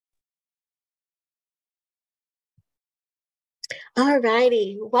All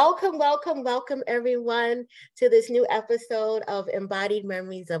righty. Welcome, welcome, welcome everyone to this new episode of Embodied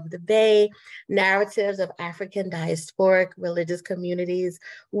Memories of the Bay, Narratives of African Diasporic Religious Communities.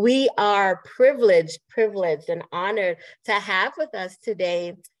 We are privileged and honored to have with us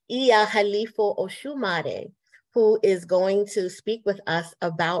today Iya Halifu Osumare, who is going to speak with us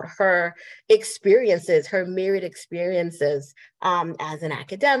about her experiences, her myriad experiences as an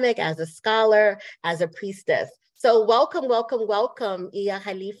academic, as a scholar, as a priestess. So welcome, welcome, welcome, Iya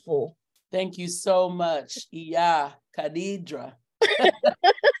Halifu. Thank you so much, Iya Khadidra.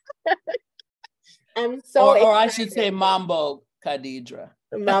 I'm so or I should say Mambo Khadidra.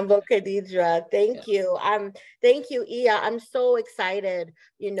 Mambo Khadidra. Thank you. Thank you, Iya. I'm so excited,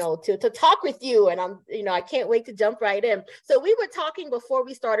 to talk with you. And I can't wait to jump right in. So we were talking before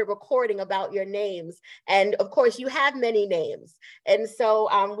we started recording about your names. And of course, you have many names. And so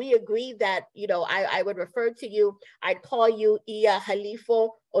we agreed that, I would refer to you, I'd call you Iya Halifu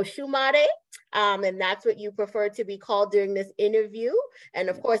Osumare. And that's what you prefer to be called during this interview. And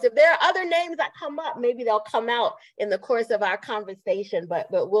of course, if there are other names that come up, maybe they'll come out in the course of our conversation, but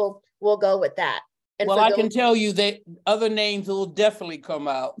we'll go with that. And well, I can tell you that other names will definitely come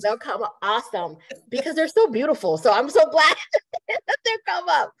out. They'll come up. Awesome. Because they're so beautiful. So I'm so glad that they come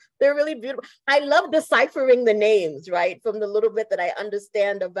up. They're really beautiful. I love deciphering the names, right? From the little bit that I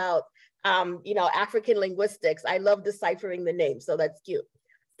understand about, African linguistics. I love deciphering the names. So that's cute.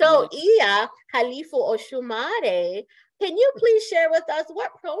 So Iya Halifu Osumare, can you please share with us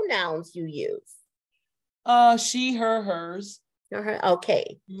what pronouns you use? She, her, hers.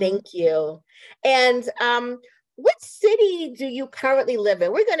 Okay, thank you. And which city do you currently live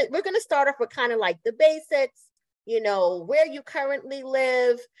in? We're gonna start off with kind of like the basics, where you currently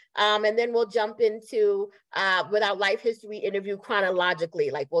live, and then we'll jump into with our life history interview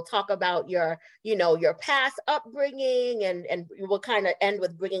chronologically. Like we'll talk about your past upbringing, and we'll kind of end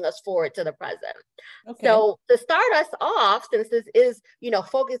with bringing us forward to the present. Okay. So to start us off, since this is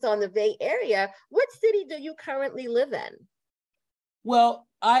focused on the Bay Area, which city do you currently live in? Well,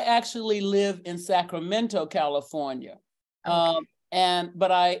 I actually live in Sacramento, California. Okay.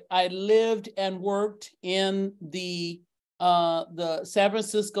 But I lived and worked in the San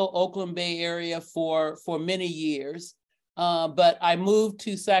Francisco, Oakland Bay Area for many years. But I moved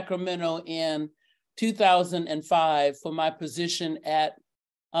to Sacramento in 2005 for my position at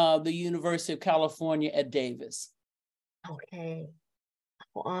the University of California at Davis. Okay,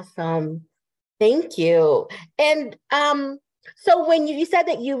 awesome. Thank you. And so when you said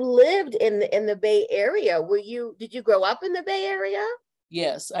that you lived in the Bay Area, did you grow up in the Bay Area?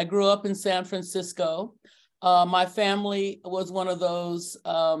 Yes, I grew up in San Francisco. My family was one of those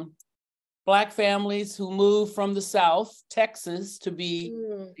Black families who moved from the South, Texas to be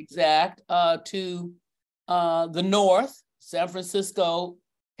exact, to the North, San Francisco,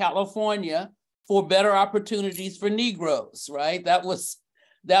 California, for better opportunities for Negroes, right? That was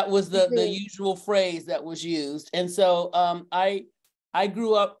the usual phrase that was used. And so I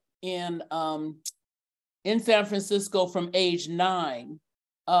grew up in San Francisco from age 9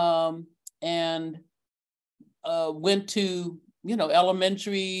 and went to,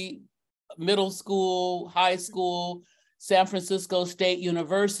 elementary, middle school, high school, San Francisco State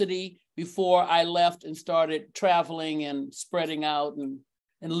University before I left and started traveling and spreading out and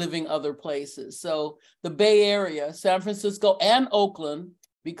living other places. So the Bay Area, San Francisco and Oakland,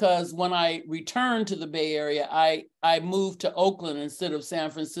 because when I returned to the Bay Area, I moved to Oakland instead of San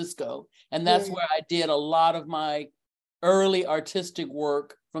Francisco. And that's where I did a lot of my early artistic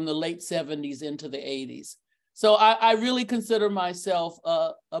work from the late 70s into the 80s. So I really consider myself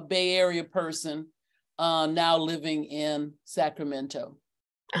a Bay Area person now living in Sacramento.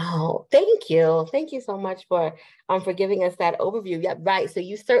 Oh, thank you. Thank you so much for giving us that overview. Yeah, right. So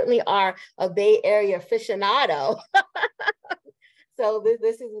you certainly are a Bay Area aficionado. So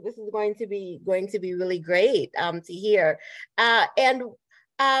this is going to be really great to hear. And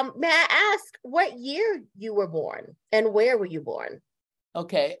may I ask what year you were born and where were you born?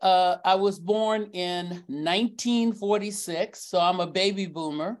 Okay, I was born in 1946, so I'm a baby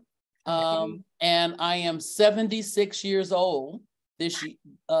boomer, and I am 76 years old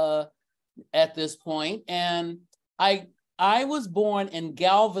at this point, and I was born in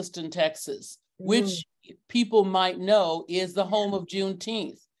Galveston, Texas, which people might know is the home of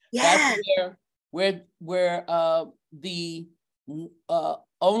Juneteenth. Yeah. That's where the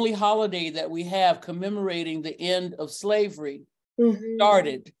only holiday that we have commemorating the end of slavery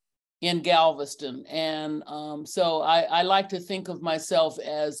started in Galveston. And so I like to think of myself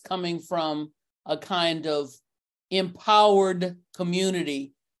as coming from a kind of empowered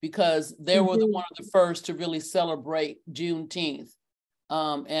community because they were one of the first to really celebrate Juneteenth.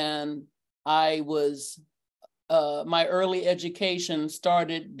 And I was, my early education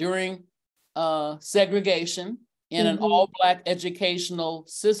started during segregation in an all-Black educational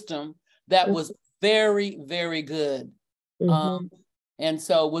system that was very, very good. And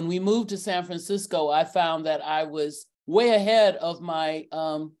so when we moved to San Francisco, I found that I was way ahead of my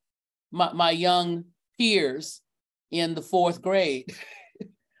my young peers in the 4th grade.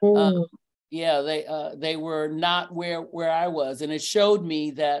 Yeah, they were not where I was, and it showed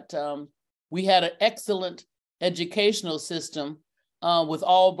me that we had an excellent educational system with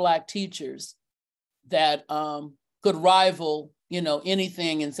all Black teachers that could rival, you know,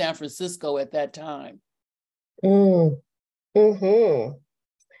 anything in San Francisco at that time. Oh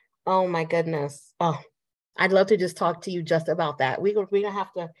my goodness. Oh, I'd love to just talk to you just about that. We're gonna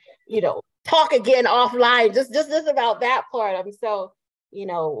have to, you know, talk again offline, just about that part. I'm so, you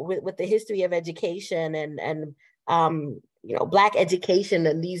know, with the history of education and you know, Black education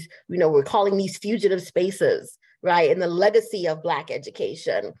and these, you know, we're calling these fugitive spaces, right? And the legacy of Black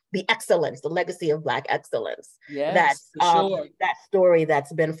education, the excellence, the legacy of Black excellence. Yes, sure. That story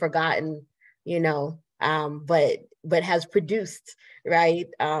that's been forgotten, you know, but has produced, right,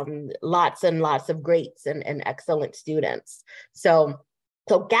 lots and lots of greats and excellent students. So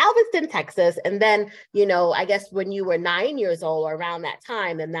Galveston, Texas, and then, you know, I guess when you were 9 years old or around that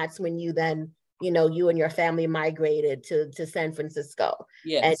time, and that's when you then, you know, you and your family migrated to San Francisco.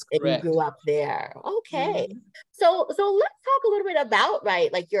 Yes, and you grew up there. Okay. So let's talk a little bit about,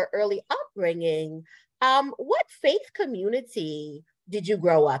 right, like your early upbringing. What faith community did you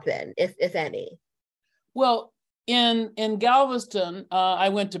grow up in, if any? Well, in Galveston, I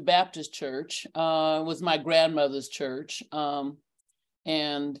went to Baptist church. It was my grandmother's church,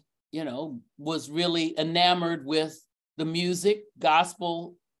 and, you know, was really enamored with the music,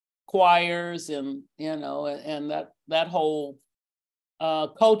 gospel choirs, and, you know, and that whole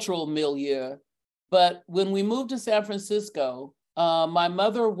cultural milieu. But when we moved to San Francisco, my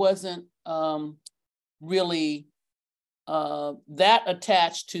mother wasn't really that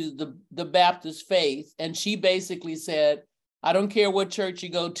attached to the Baptist faith. And she basically said, I don't care what church you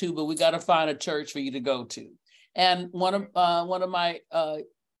go to, but we got to find a church for you to go to. And one of my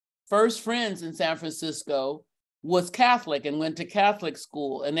first friends in San Francisco was Catholic and went to Catholic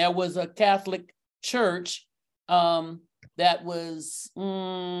school. And there was a Catholic church that was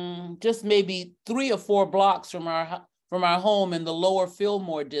just maybe 3 or 4 blocks from our home in the Lower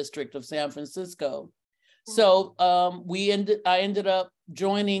Fillmore district of San Francisco. So I ended up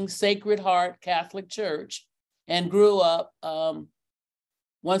joining Sacred Heart Catholic Church and grew up,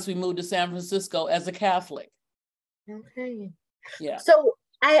 once we moved to San Francisco, as a Catholic. Okay. Yeah. So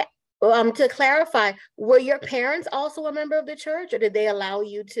to clarify, were your parents also a member of the church, or did they allow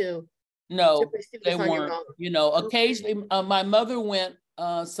you to? No, they weren't. You know, occasionally my mother went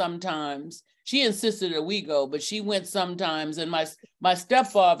sometimes. She insisted that we go, but she went sometimes. And my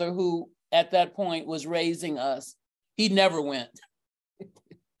stepfather, who at that point was raising us, he never went.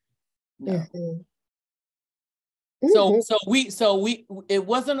 No. So we it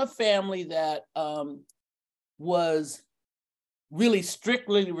wasn't a family that was really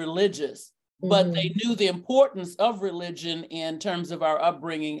strictly religious, but they knew the importance of religion in terms of our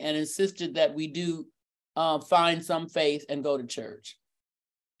upbringing and insisted that we do find some faith and go to church.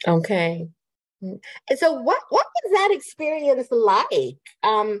 Okay. And so what was that experience like?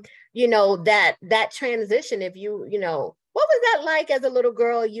 You know, that transition, if you know, what was that like as a little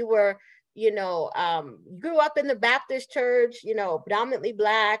girl? You were, you know, grew up in the Baptist church, you know, predominantly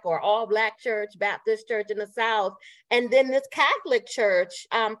Black or all Black church, Baptist church in the South, and then this Catholic church.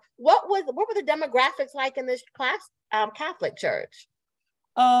 What were the demographics like in this Catholic church?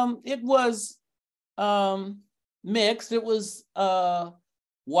 It was mixed. It was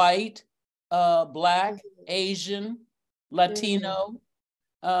white, Black, Asian, Latino,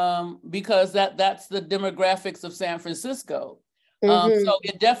 because that's the demographics of San Francisco. So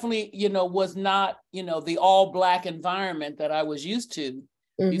it definitely, you know, was not, you know, the all Black environment that I was used to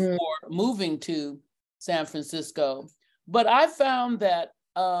before moving to San Francisco. But I found that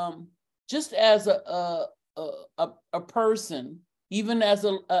just as a person, even as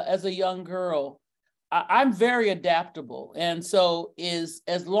a young girl, I'm very adaptable. And so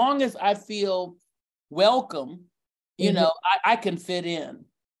as long as I feel welcome, you know, I can fit in.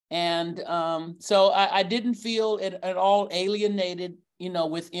 And so I didn't feel at all alienated, you know,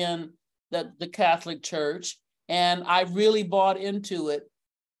 within the Catholic Church. And I really bought into it,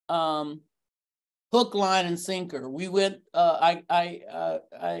 hook, line, and sinker. We went, I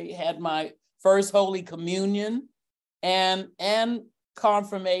had my first Holy Communion, and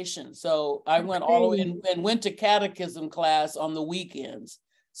confirmation. So I went all the way and went to catechism class on the weekends.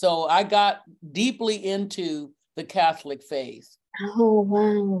 So I got deeply into the Catholic faith. Oh,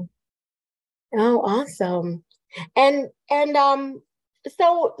 wow. Oh, awesome. And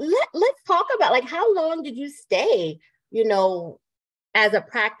so let's talk about, like, how long did you stay, you know, as a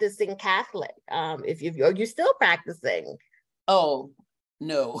practicing Catholic? If are you still practicing? Oh,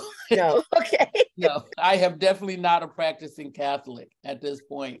 no. No. Okay. No, I have definitely not a practicing Catholic at this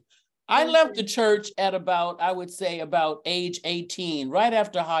point. I left the church at about, I would say about age 18, right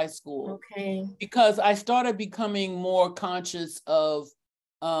after high school. Okay. Because I started becoming more conscious of,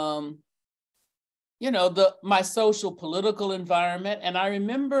 you know, my social political environment. And I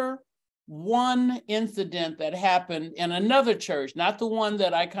remember one incident that happened in another church, not the one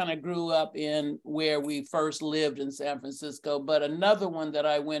that I kind of grew up in where we first lived in San Francisco, but another one that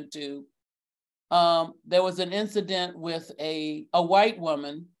I went to. There was an incident with a white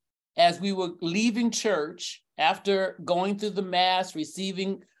woman as we were leaving church after going through the Mass,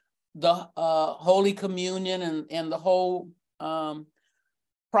 receiving the Holy Communion and the whole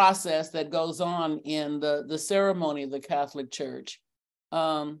process that goes on in the ceremony of the Catholic Church.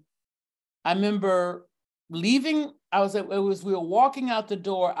 I remember leaving, we were walking out the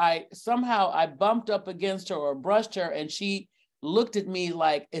door. I bumped up against her or brushed her, and she looked at me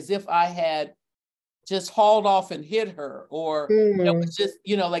like as if I had just hauled off and hit her, or it was just,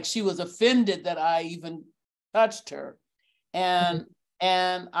 you know, like she was offended that I even touched her. And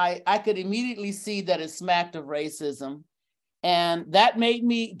I could immediately see that it smacked of racism. And that made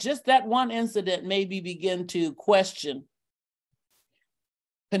me, just that one incident made me begin to question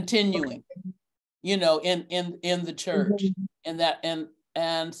continuing, you know, in the church.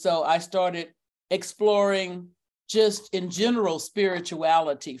 And so I started exploring just in general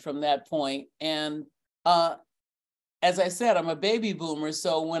spirituality from that point. And as I said, I'm a baby boomer.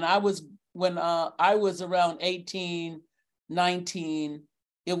 So when I was around 18, 19,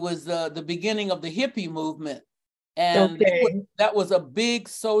 it was the beginning of the hippie movement. And that was a big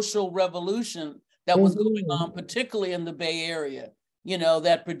social revolution that was going on, particularly in the Bay Area, you know,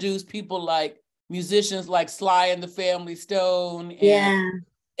 that produced people like musicians like Sly and the Family Stone and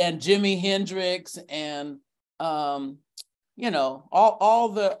Jimi Hendrix and you know, all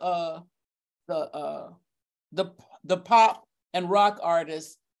the pop and rock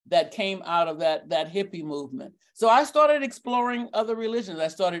artists that came out of that hippie movement. So I started exploring other religions. I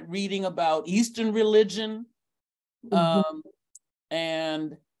started reading about Eastern religion,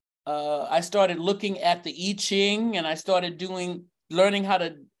 and I started looking at the I Ching, and I started learning how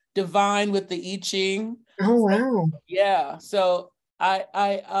to divine with the I Ching. Oh, wow. Yeah. So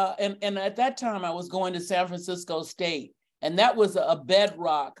and at that time I was going to San Francisco State, and that was a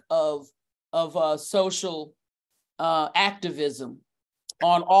bedrock of social activism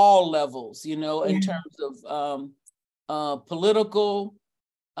on all levels, you know, in terms of political,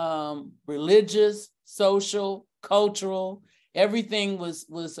 religious, social, cultural. Everything was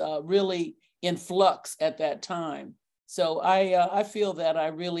really in flux at that time. So I feel that I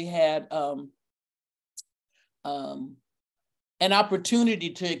really had an opportunity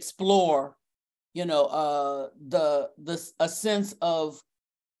to explore, you know, a sense of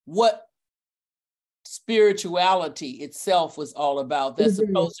what spirituality itself was all about. That's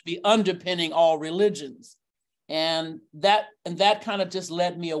supposed to be underpinning all religions, and that kind of just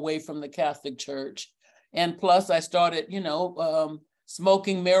led me away from the Catholic Church. And plus, I started, you know,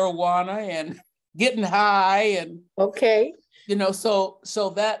 smoking marijuana and getting high, and you know, so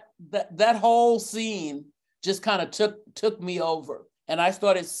that whole scene just kind of took me over, and I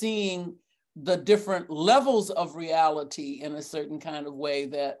started seeing the different levels of reality in a certain kind of way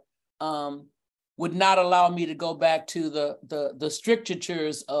that would not allow me to go back to the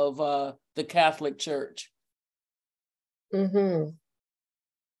strictures of the Catholic Church.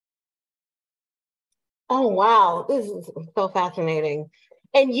 Oh, wow. This is so fascinating.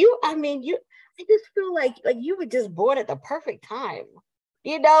 And I just feel like you were just born at the perfect time.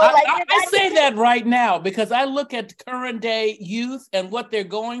 You know, I say that right now because I look at current day youth and what they're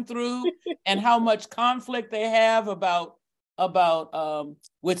going through and how much conflict they have about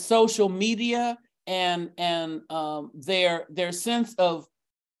with social media and their sense of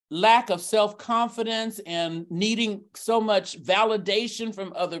lack of self-confidence and needing so much validation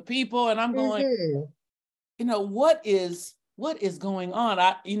from other people. And I'm going, you know, what is going on?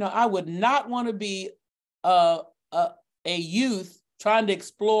 I would not want to be a youth trying to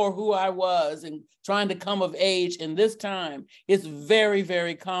explore who I was and trying to come of age in this time. It's very,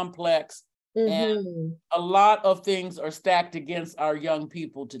 very complex. And a lot of things are stacked against our young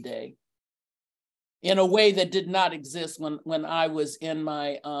people today. in a way that did not exist when I was in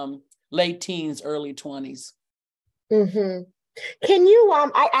my late teens, early 20s. Mm-hmm. Can you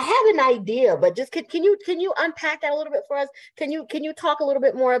I have an idea, but just can you unpack that a little bit for us? Can you talk a little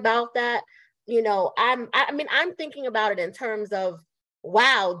bit more about that? You know, I mean, I'm thinking about it in terms of,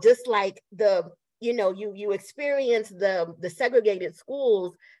 wow, just like you experience the segregated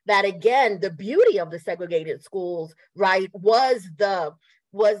schools, that again, the beauty of the segregated schools, right, was the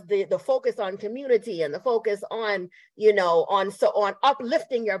focus on community and the focus on, on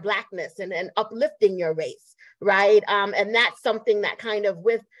uplifting your Blackness and uplifting your race, right? And that's something that kind of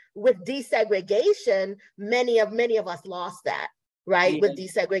with desegregation, many of us lost that, right? Yeah. With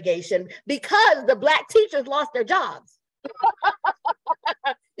desegregation, because the Black teachers lost their jobs.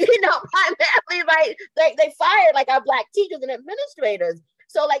 Primarily, right? They fired like our Black teachers and administrators.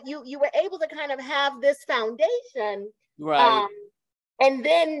 So like you were able to kind of have this foundation, right? And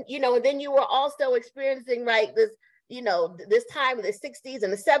then you were also experiencing, right, this this time of the 60s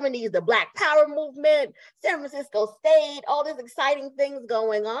and the 70s, the Black Power movement, San Francisco State, all these exciting things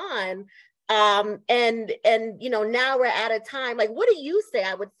going on. And now we're at a time, like, what do you say?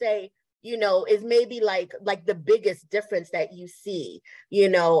 I would say, is maybe like the biggest difference that you see,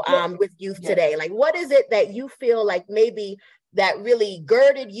 with youth today. Like, what is it that you feel like maybe that really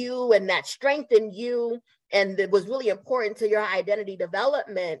girded you and that strengthened you and that was really important to your identity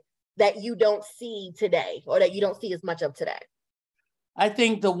development that you don't see today, or that you don't see as much of today? I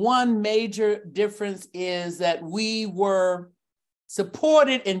think the one major difference is that we were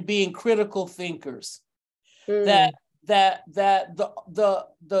supported in being critical thinkers. That the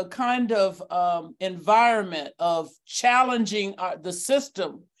kind of environment of challenging the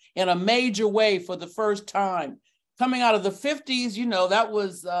system in a major way for the first time, coming out of the 50s, that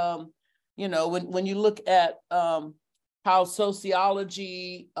was, when you look at how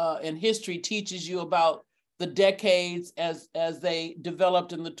sociology and history teaches you about the decades as they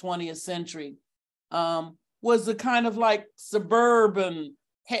developed in the 20th century, was the kind of like suburban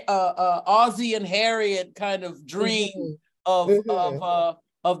Ozzie and Harriet kind of dream of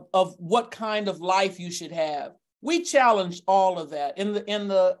what kind of life you should have. We challenged all of that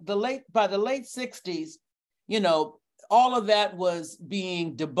by the late 60s. All of that was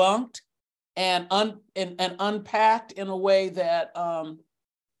being debunked and unpacked in a way that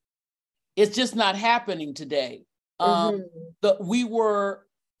it's just not happening today. It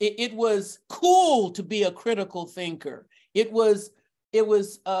was cool to be a critical thinker. It was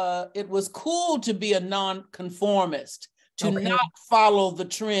cool to be a nonconformist, to not follow the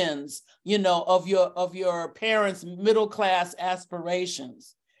trends, of your parents' middle class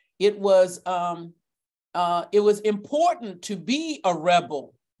aspirations. It was important to be a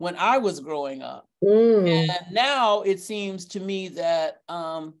rebel when I was growing up. And now it seems to me that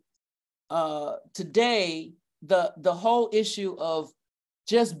today the whole issue of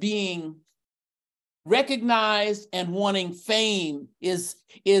just being recognized and wanting fame is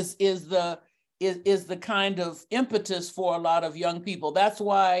the kind of impetus for a lot of young people. That's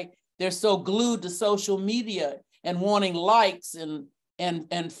why they're so glued to social media and wanting likes and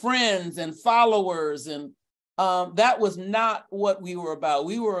friends and followers. And that was not what we were about.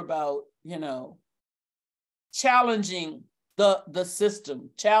 We were about, challenging the system,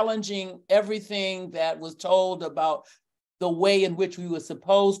 challenging everything that was told about the way in which we were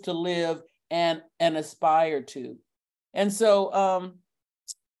supposed to live and aspire to. And so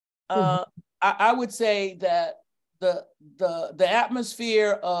I would say that the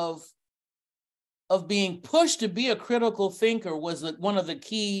atmosphere of being pushed to be a critical thinker was one of the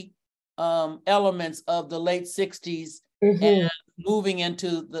key elements of the late 60s and moving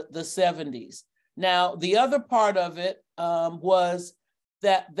into the 70s. Now, the other part of it was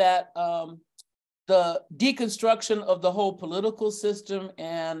that the deconstruction of the whole political system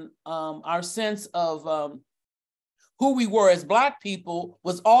and our sense of who we were as Black people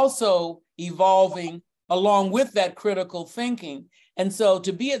was also evolving along with that critical thinking. And so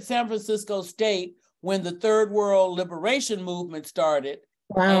to be at San Francisco State when the Third World Liberation Movement started,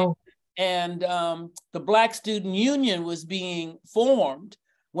 and the Black Student Union was being formed,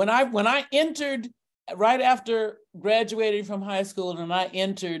 when I entered right after graduating from high school and I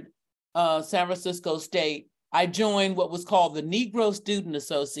entered San Francisco State, I joined what was called the Negro Student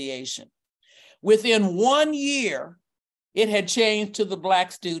Association. Within 1 year, it had changed to the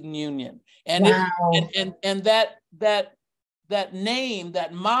Black Student Union. And that name,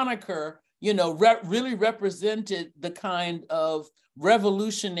 that moniker, really represented the kind of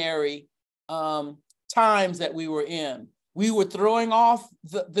revolutionary times that we were in. We were throwing off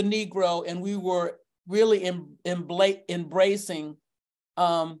the Negro, and we were really embracing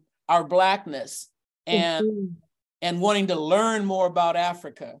our Blackness. and wanting to learn more about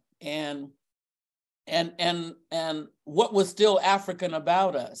Africa and what was still African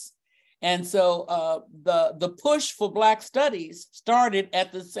about us. And so the push for Black studies started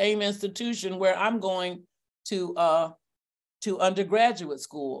at the same institution where I'm going to undergraduate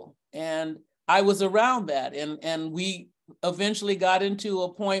school. And I was around that. And we eventually got into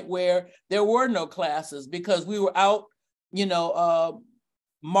a point where there were no classes because we were out,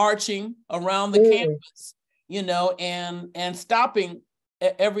 marching around the campus, and stopping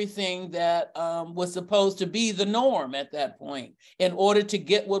everything that was supposed to be the norm at that point in order to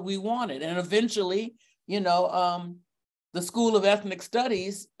get what we wanted. And eventually, the School of Ethnic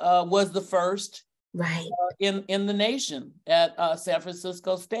Studies was the first in the nation at San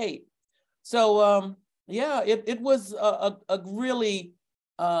Francisco State. So it was a really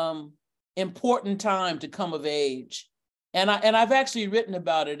important time to come of age. And I've actually written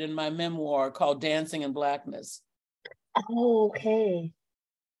about it in my memoir called Dancing in Blackness. Oh, okay.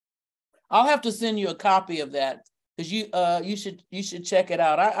 I'll have to send you a copy of that because you should check it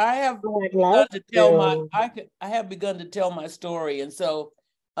out. I have begun to tell I have begun to tell my story, and so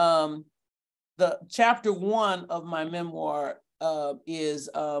the chapter 1 of my memoir is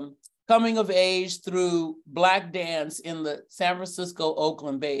coming of age through Black dance in the San Francisco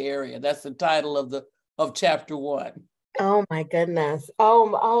Oakland Bay Area. That's the title of chapter 1. Oh my goodness.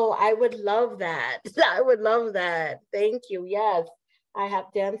 Oh, I would love that. I would love that. Thank you. Yes. I have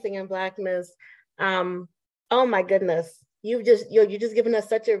Dancing in Blackness. Oh my goodness. You're just given us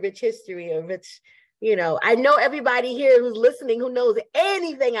such a rich history, a rich, I know everybody here who's listening who knows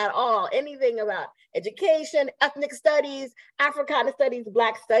anything at all, anything about education, ethnic studies, Africana studies,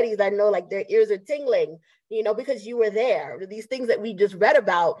 Black studies. I know like their ears are tingling, because you were there. These things that we just read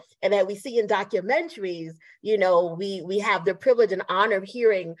about and that we see in documentaries, we have the privilege and honor of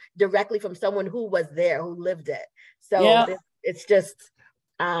hearing directly from someone who was there, who lived it. So it's just,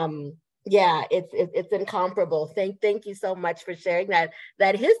 it's incomparable. Thank you so much for sharing that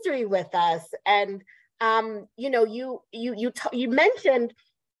history with us. And you mentioned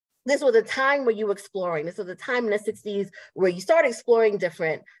this was a time where you were exploring. This was a time in the 60s where you started exploring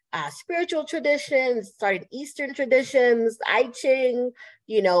different spiritual traditions, started Eastern traditions, I Ching,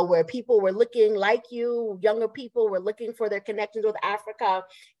 where people were looking like you, younger people were looking for their connections with Africa.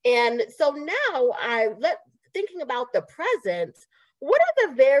 And so now thinking about the present, what are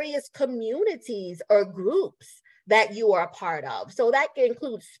the various communities or groups that you are a part of? So that can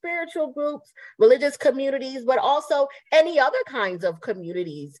include spiritual groups, religious communities, but also any other kinds of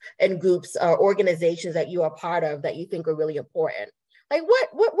communities and groups or organizations that you are part of that you think are really important. Like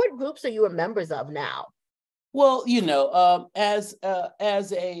what groups are you members of now? Well, as a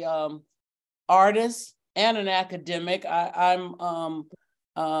artist and an academic, I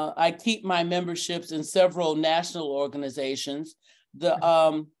keep my memberships in several national organizations.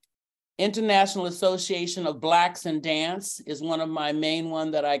 The International Association of Blacks in Dance is one of my main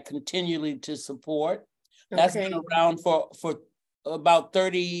one that I continually to support. That's been around for about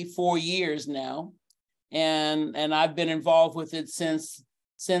 34 years now. And I've been involved with it since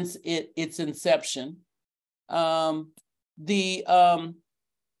its inception. The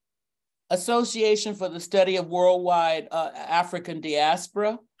Association for the Study of Worldwide African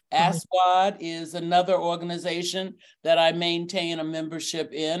Diaspora, ASWAD, is another organization that I maintain a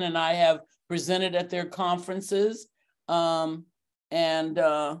membership in, and I have presented at their conferences and been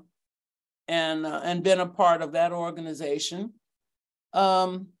a part of that organization.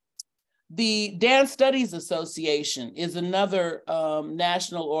 The Dance Studies Association is another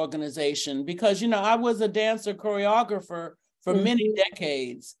national organization because, I was a dancer choreographer for many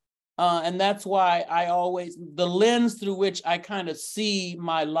decades. And that's why the lens through which I kind of see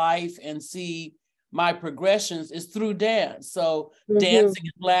my life and see my progressions is through dance. So Dancing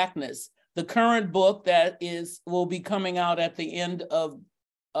in Blackness, the current book that will be coming out at the end of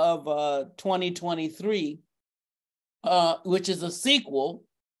 2023, which is a sequel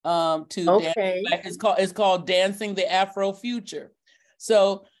to it's called Dancing the Afro Future.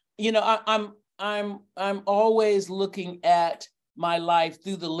 So, I'm always looking at my life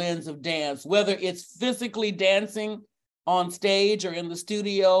through the lens of dance, whether it's physically dancing on stage or in the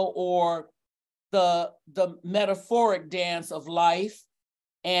studio, or the metaphoric dance of life.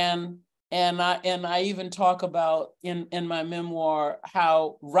 And I even talk about in my memoir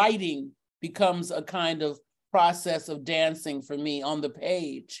how writing becomes a kind of process of dancing for me on the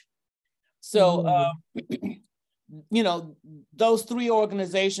page. So those three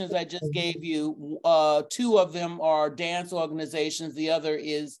organizations I just gave you, two of them are dance organizations. The other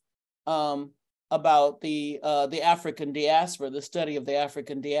is about the African diaspora, the study of the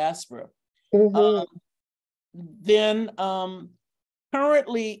African diaspora. Mm-hmm. Then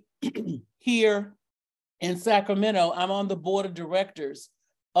currently here in Sacramento, I'm on the board of directors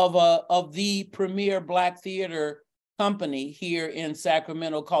of the premier Black theater company here in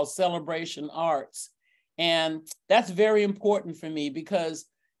Sacramento called Celebration Arts. And that's very important for me because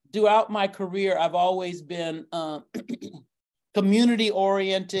throughout my career, I've always been community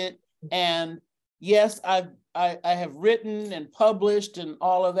oriented. And yes, I have written and published and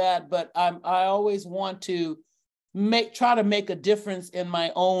all of that, but I always want to try to make a difference in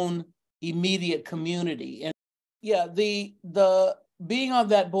my own immediate community. And yeah, the being on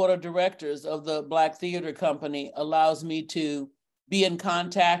that board of directors of the Black Theater Company allows me to be in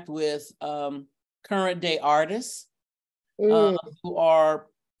contact with current day artists who are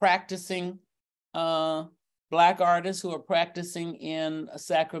practicing, Black artists who are practicing in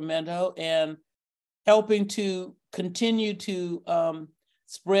Sacramento, and helping to continue to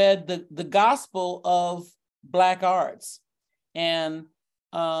spread the gospel of Black arts and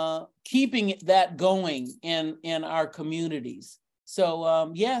keeping that going in our communities.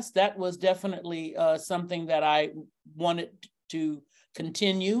 So yes, that was definitely something that I wanted to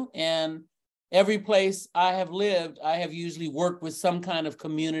continue. And every place I have lived, I have usually worked with some kind of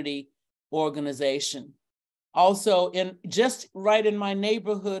community organization. Also, just right in my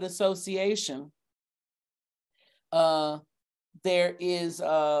neighborhood association, there is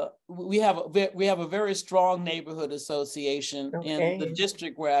we have a very strong neighborhood association in the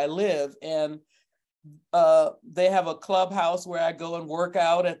district where I live, and they have a clubhouse where I go and work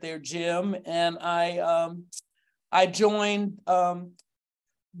out at their gym, and I joined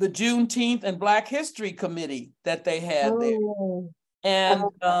the Juneteenth and Black History Committee that they had there. And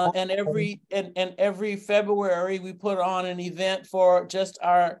every February we put on an event for just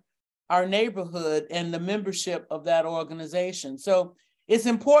our neighborhood and the membership of that organization. So it's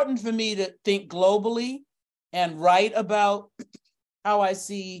important for me to think globally and write about how I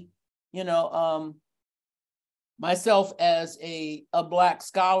see, myself as a Black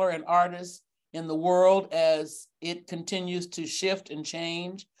scholar and artist in the world as it continues to shift and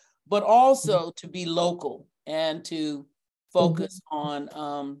change, but also to be local and to focus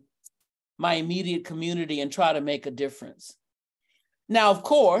on my immediate community and try to make a difference. Now, of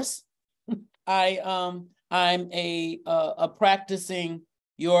course, I'm a practicing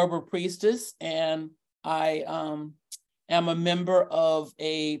Yoruba priestess, and I am a member of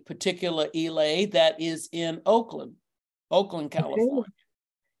a particular Ile that is in Oakland, California.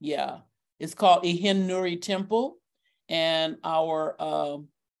 Yeah, it's called Ihin Nuri Temple, and our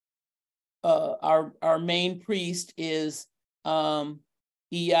main priest is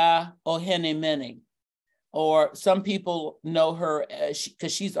Iya Ohenemene, or some people know her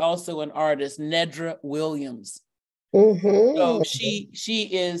because she's also an artist, Nedra Williams. So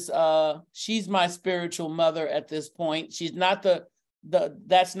she's my spiritual mother at this point. She's not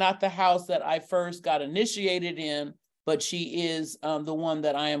that's not the house that I first got initiated in, but she is the one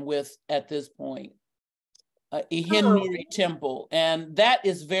that I am with at this point. Ihinuri Temple, and that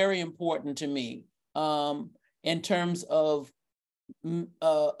is very important to me in terms of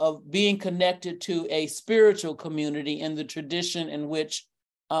being connected to a spiritual community in the tradition in which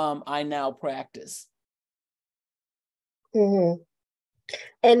I now practice.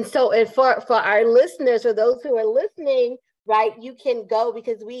 And so, for our listeners, for those who are listening, right, you can go,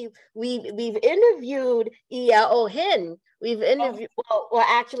 because we've interviewed Iya Ohin. We've interviewed, well,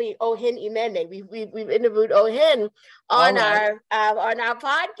 actually Ohin Imene. We've interviewed Ohin on our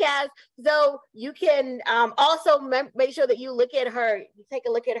podcast. So you can also make sure that you take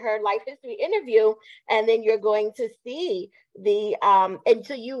a look at her life history interview, and then you're going to see the and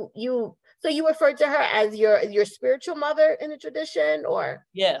so you refer to her as your spiritual mother in the tradition, or?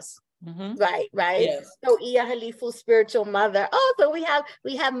 Yes. Right. Yes. So Iya Halifu, spiritual mother. Oh, so we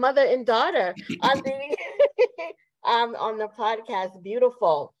have mother and daughter on the on the podcast.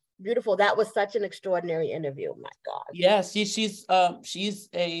 Beautiful. That was such an extraordinary interview. My God. Yes, she's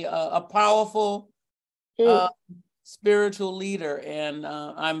a powerful spiritual leader, and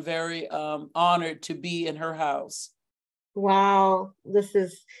I'm very honored to be in her house. Wow, this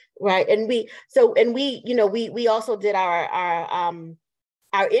is right. And we also did our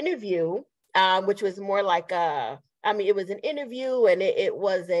interview, which was more like it was an interview, and it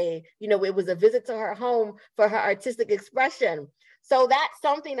was it was a visit to her home for her artistic expression. So that's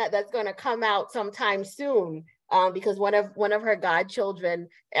something that's going to come out sometime soon, because one of her godchildren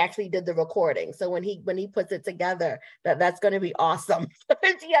actually did the recording. So when he puts it together, that's going to be awesome.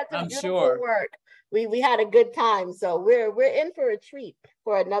 She had some beautiful work. We had a good time, so we're in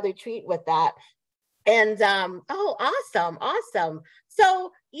for another treat with that. And awesome.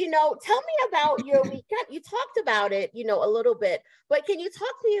 So, tell me about your weekend. You talked about it, a little bit, but can you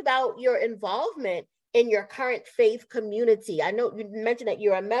talk to me about your involvement in your current faith community? I know you mentioned that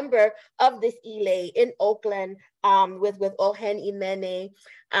you're a member of this Ile in Oakland, with Ohen Imene,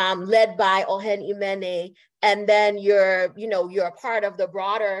 led by Ohen Imene, and then you're a part of the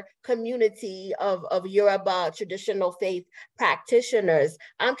broader community of Yoruba traditional faith practitioners.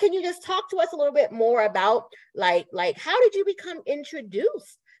 Can you just talk to us a little bit more about like how did you become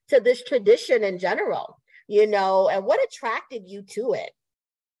introduced to this tradition in general, and what attracted you to it?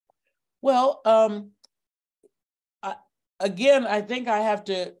 Well, I think I have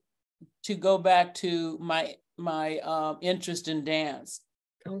to go back to my interest in dance.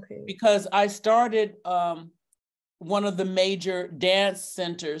 Okay. Because I started one of the major dance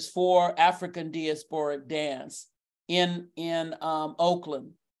centers for African diasporic dance in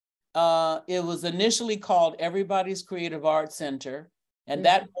Oakland. It was initially called Everybody's Creative Arts Center, and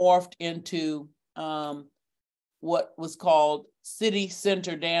that morphed into what was called City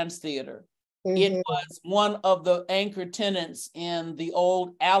Center Dance Theater. It was one of the anchor tenants in the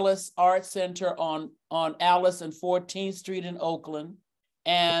old Alice Art Center on Alice and 14th Street in Oakland.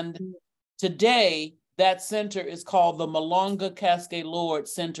 And today, that center is called the Malonga Cascade Lord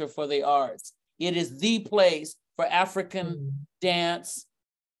Center for the Arts. It is the place for African dance,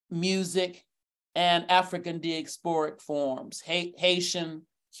 music, and African diasporic forms, Haitian,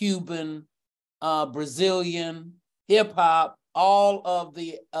 Cuban, Brazilian, hip hop, all of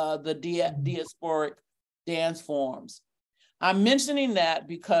the diasporic dance forms. I'm mentioning that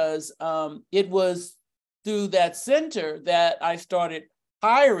because it was through that center that I started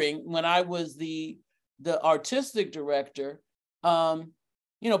hiring, when I was the artistic director,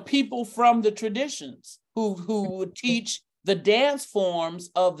 people from the traditions who would teach the dance forms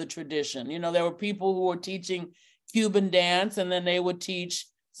of the tradition. There were people who were teaching Cuban dance, and then they would teach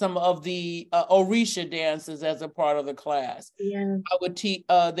some of the Orisha dances as a part of the class. Yeah. I would teach.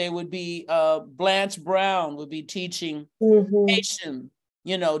 They would be Blanche Brown would be teaching Haitian,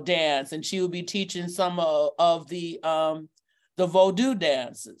 dance, and she would be teaching some of the Vodou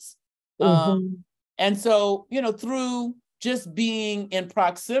dances. And so, through just being in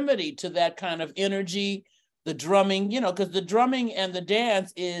proximity to that kind of energy, the drumming, because the drumming and the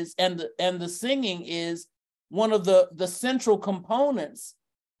dance is, and the singing is one of the central components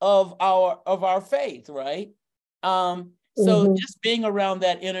of our faith, right? So just being around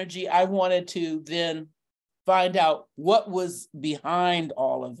that energy, I wanted to then find out what was behind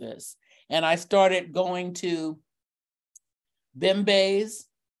all of this. And I started going to Bembe's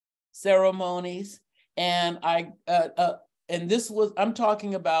ceremonies, and and this was, I'm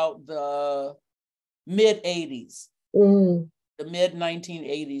talking about the mid 80s, the mid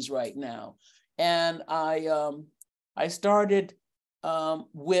 1980s right now. And I started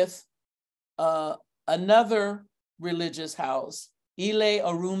with another religious house, Ile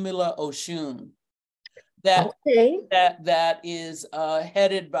Orunmila Oshun, that is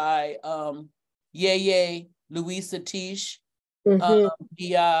headed by Yeye Louisa Tish,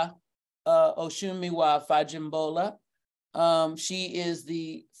 Dia Oshunmiwa Fajimbola. She is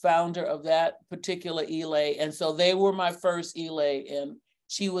the founder of that particular Ile, and so they were my first Ile, and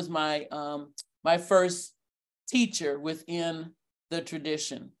she was my my first teacher within the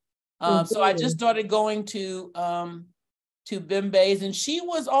tradition. So I just started going to Bembe's, and she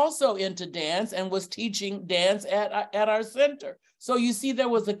was also into dance and was teaching dance at our center. So you see, there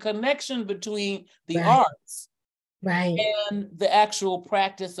was a connection between the arts and the actual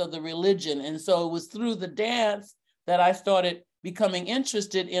practice of the religion. And so it was through the dance that I started becoming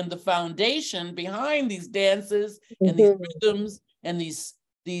interested in the foundation behind these dances and these rhythms and these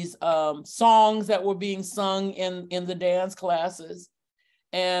songs that were being sung in the dance classes.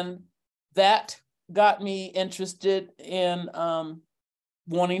 And that got me interested in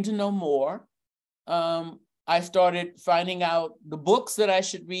wanting to know more. I started finding out the books that I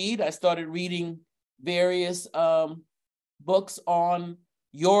should read. I started reading various books on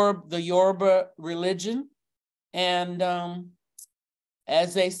the Yoruba religion. And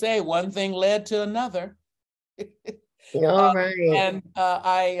as they say, one thing led to another. All right. And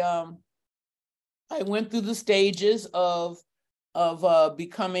I went through the stages of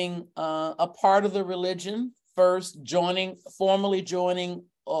becoming a part of the religion. First, formally joining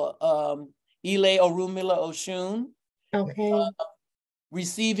Ile Orunmila Oshun. Okay.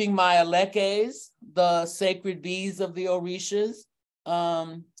 Receiving my alekes, the sacred beads of the Orishas.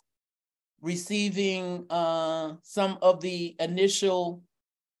 Receiving some of the initial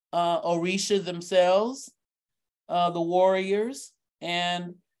Orisha themselves, the warriors.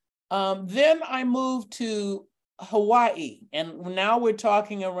 And then I moved to Hawaii, and now we're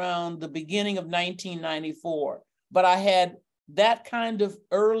talking around the beginning of 1994, but I had that kind of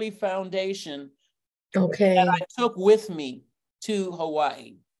early foundation that I took with me to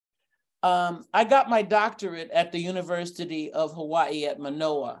Hawaii. I got my doctorate at the University of Hawaii at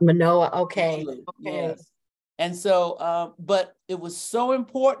Manoa. Manoa, okay. Yes. And so, but it was so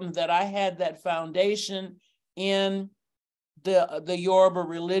important that I had that foundation in the Yoruba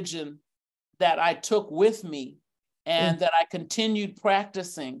religion that I took with me and that I continued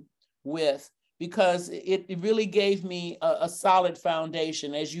practicing with, because it really gave me a solid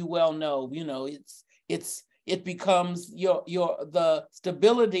foundation. As you well know, it becomes the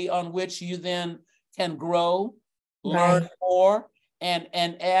stability on which you then can grow, learn more, and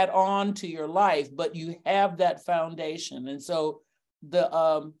add on to your life, but you have that foundation. And so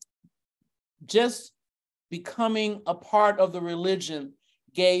the just becoming a part of the religion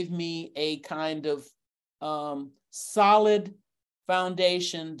gave me a kind of solid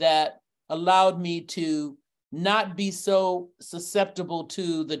foundation that allowed me to not be so susceptible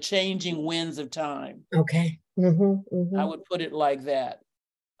to the changing winds of time. Okay. I would put it like that.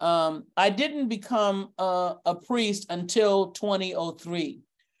 I didn't become a priest until 2003,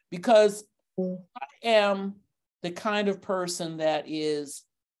 because I am the kind of person that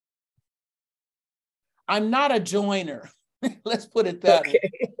I'm not a joiner. Let's put it that way.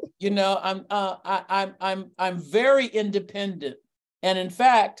 I'm very independent. And in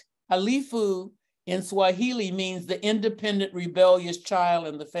fact, Halifu in Swahili means the independent, rebellious child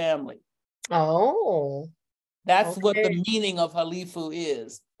in the family. Oh. That's what the meaning of Halifu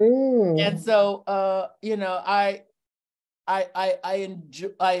is. And so, I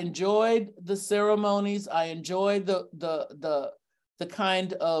enjoyed the ceremonies. I enjoyed the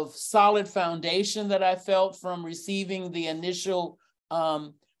kind of solid foundation that I felt from receiving the initial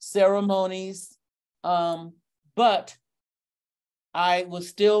ceremonies. But I was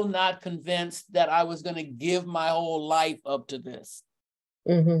still not convinced that I was going to give my whole life up to this.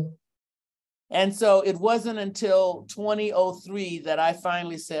 And so it wasn't until 2003 that I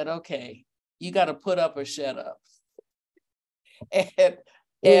finally said, okay, you got to put up or shut up.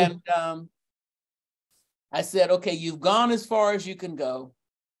 And I said, okay, you've gone as far as you can go.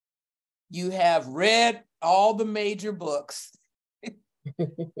 You have read all the major books.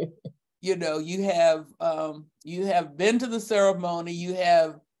 You have been to the ceremony. You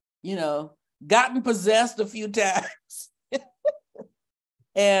have, gotten possessed a few times.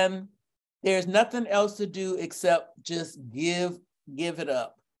 And there's nothing else to do except just give it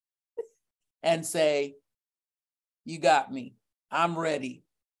up and say, you got me. I'm ready.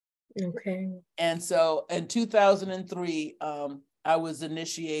 Okay. And so in 2003, I was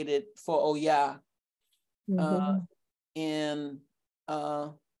initiated for Oya in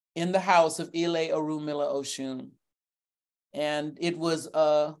the house of Ile Orunmila Oshun. And it was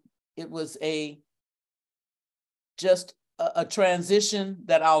just a transition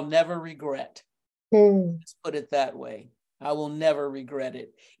that I'll never regret. Let's put it that way. I will never regret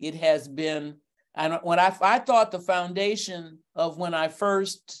it. It has been, when I thought the foundation of when I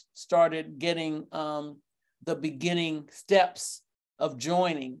first started getting the beginning steps of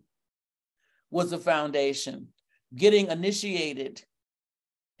joining was a foundation. Getting initiated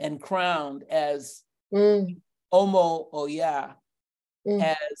and crowned as Omo Oya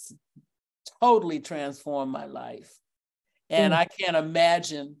has totally transformed my life. And I can't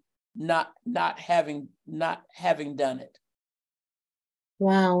imagine not having done it.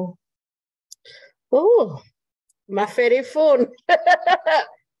 Wow. Oh, my very phone.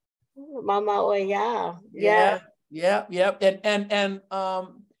 Mama Oya. Yeah. Yep. And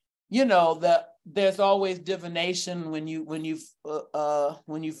there's always divination when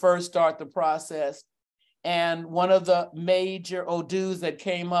you first start the process. And one of the major odus that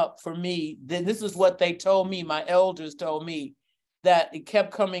came up for me, this is what they told me, my elders told me, that it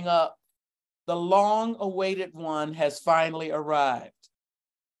kept coming up. The long-awaited one has finally arrived.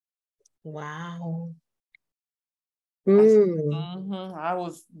 Wow. I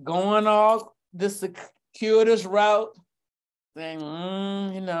was going all this circuitous route, saying,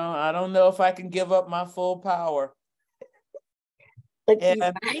 I don't know if I can give up my full power.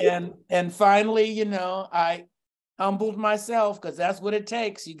 And finally, I humbled myself, because that's what it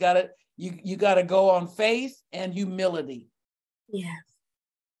takes. You gotta go on faith and humility. Yes.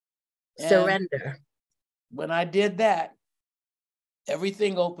 Surrender. When I did that,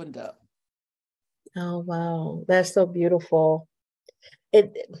 everything opened up. Oh, wow. That's so beautiful.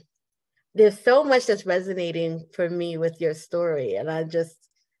 There's so much that's resonating for me with your story. And I just,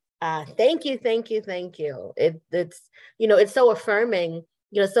 thank you. It's, it's so affirming.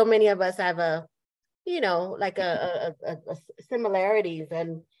 So many of us have like a similarities.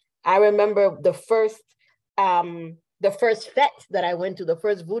 And I remember the first fete that I went to, the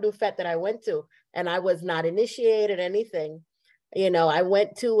first voodoo fete that I went to, and I was not initiated anything. I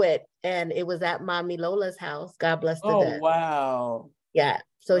went to it, and it was at Mommy Lola's house. God bless the dead. Oh, wow. Yeah.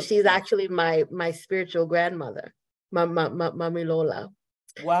 So she's actually my spiritual grandmother, Mommy Lola.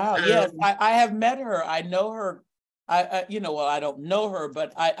 Wow. Yes, I have met her. I know her. I don't know her,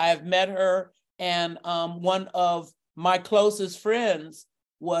 but I have met her. And one of my closest friends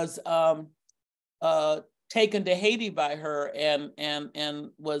was taken to Haiti by her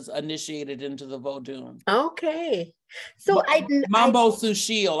and was initiated into the Vodou. Okay. So Mambo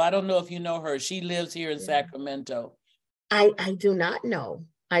Sushil, I don't know if you know her. She lives here in Sacramento. I do not know.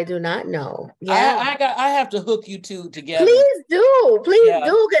 I do not know. Yeah. I have to hook you two together. Please do. Please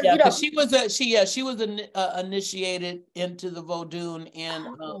do. Because she was initiated into the Vodou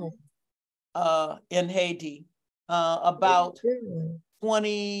in Haiti about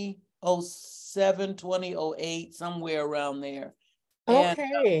 2007, 2008, somewhere around there.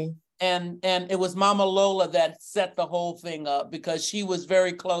 Okay. And it was Mama Lola that set the whole thing up, because she was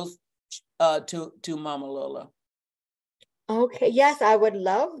very close to Mama Lola. Okay. Yes, I would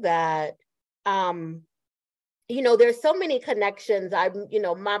love that. There's so many connections.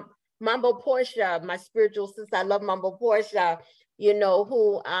 Mambo Portia, my spiritual sister, I love Mambo Portia,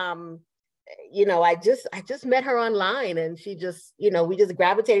 who I just met her online, and she just, we just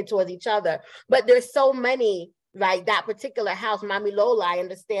gravitated towards each other. But there's so many, like that particular house, Mommy Lola, I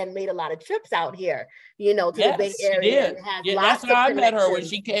understand, made a lot of trips out here, to the Bay Area. That's how I met her when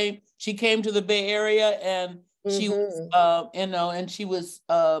she came. She came to the Bay Area, and she was, and she was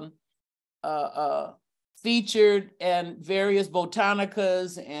featured in various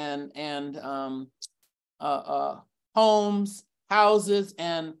botanicas and houses,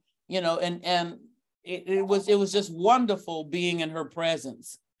 and it was just wonderful being in her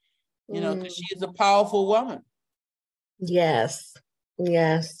presence, because she is a powerful woman. Yes,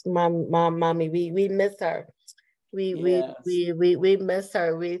 mommy, we miss her. We miss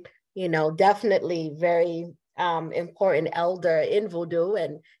her. We definitely very important elder in Vodou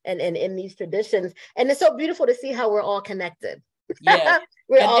and in these traditions. And it's so beautiful to see how we're all connected. Yeah,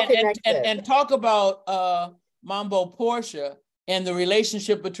 we're all connected. And talk about Mambo Portia and the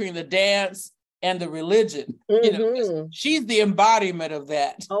relationship between the dance and the religion. She's the embodiment of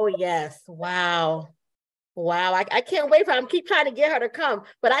that. Oh yes, wow. I can't wait for her. I keep trying to get her to come,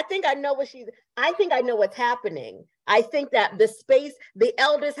 but I think I know what's happening. I think that the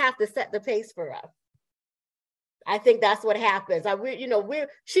elders have to set the pace for us. I think that's what happens.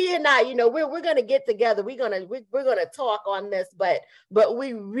 She and I, we're gonna get together. We're gonna talk on this, but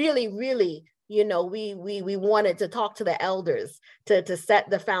we really, we wanted to talk to the elders to set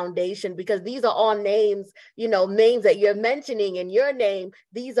the foundation, because these are all names, names that you're mentioning in your name.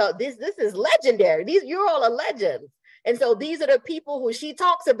 This is legendary. You're all a legend. And so these are the people who she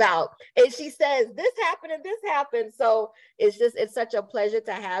talks about, and she says, this happened and this happened. So it's such a pleasure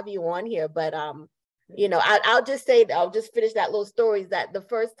to have you on here. But I'll just finish that little story, that the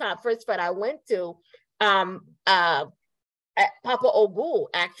first fight I went to, at Papa Ogu,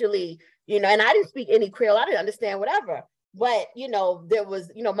 actually, and I didn't speak any Creole. I didn't understand whatever. But, there was,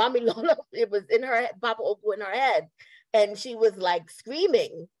 Mommy Lola, it was in her head, Papa Ogu in her head. And she was like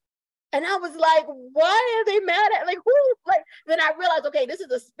screaming. And I was like, why are they mad at, who? Then I realized, okay, this is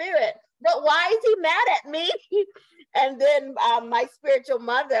a spirit, but why is he mad at me? And then my spiritual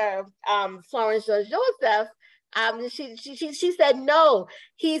mother, Florence Joseph, she said, no,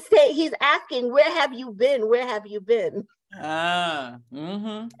 he's asking, where have you been? Where have you been? Yeah. I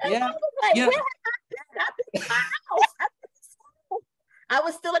was like, where have I been? I've been in my house. I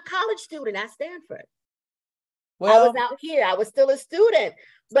was still a college student at Stanford. Well, I was out here. I was still a student,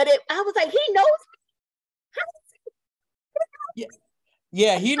 but I was like, he knows me.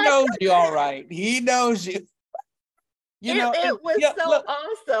 Yeah, he knows you all right. He knows you. It was so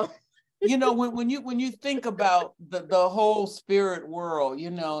awesome. When you think about the whole spirit world,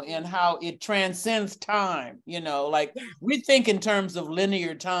 and how it transcends time, we think in terms of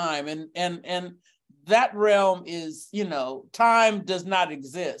linear time, and that realm is, time does not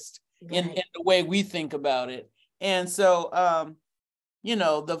exist in the way we think about it. And so,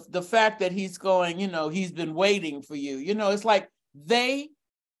 the fact that he's going, he's been waiting for you, it's like we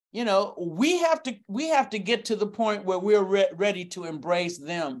have to get to the point where we're ready to embrace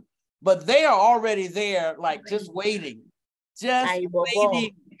them, but they are already there, just waiting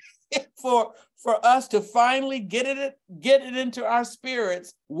for us to finally get it into our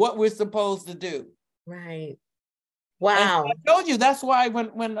spirits, what we're supposed to do. Right. Wow. And I told you that's why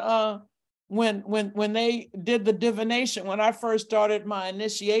when when they did the divination, when I first started my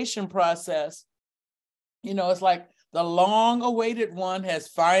initiation process, it's like the long-awaited one has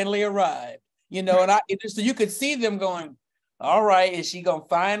finally arrived, and so you could see them going, all right, is she gonna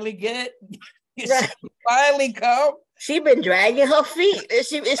finally get it? Is she finally come? She been dragging her feet. Is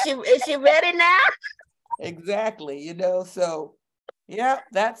she ready now? Exactly, so yeah,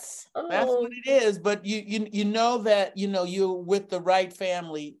 that's what it is. But you know that you're with the right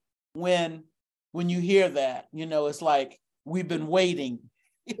family when you hear that. It's like we've been waiting.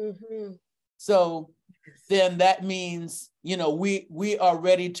 Mm-hmm. So then that means we are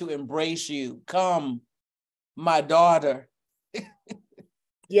ready to embrace you. Come, my daughter.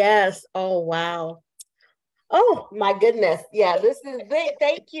 Yes. Oh wow. Oh my goodness. Yeah, this is big.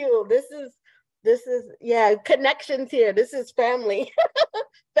 Thank you. This is connections here. This is family.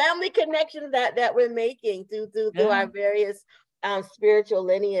 Family connections that we're making through our various spiritual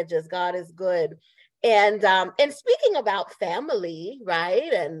lineages. God is good. And speaking about family,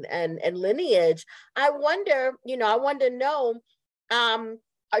 right, and lineage, I wonder to know,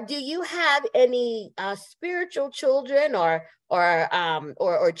 do you have any spiritual children or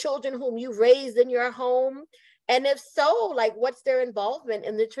children whom you raised in your home? And if so, like, what's their involvement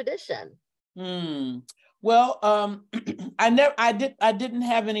in the tradition? Well, I didn't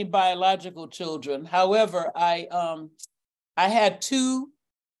have any biological children. However, I had two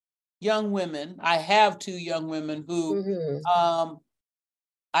young women. I have two young women who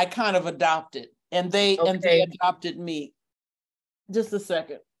I kind of adopted, and they adopted me. Just a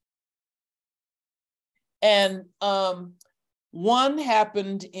second. And one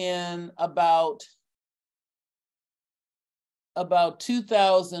happened in about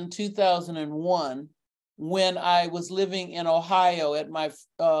 2001, when I was living in Ohio at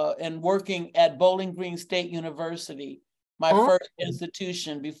and working at Bowling Green State University, my first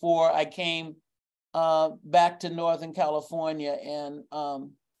institution before I came back to Northern California and to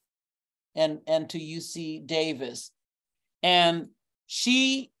UC Davis. And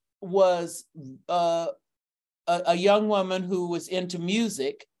she was a young woman who was into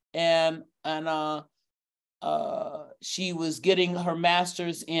music, and she was getting her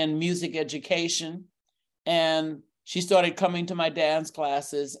master's in music education, and she started coming to my dance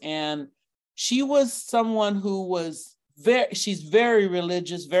classes. And she was someone who was she's very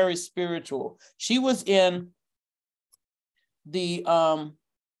religious, very spiritual. She was in the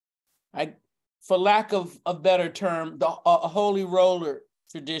for lack of a better term, the holy roller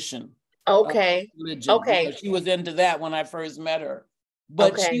tradition. Religion. She was into that when I first met her.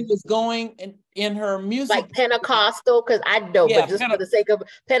 But she was going in her music. Like Pentecostal, because I know, but just for the sake of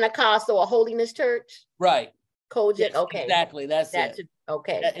Pentecostal or Holiness Church? Right. Cogent, yes, Exactly, that's it.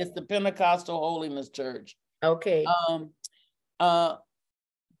 Okay. It's the Pentecostal Holiness Church. Okay.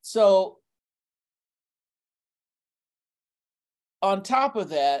 So on top of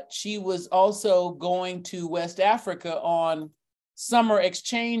that, she was also going to West Africa on summer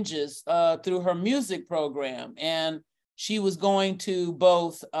exchanges through her music program. And she was going to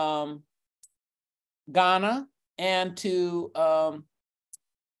both Ghana and to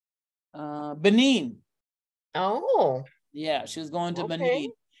Benin. Oh. Yeah, she was going to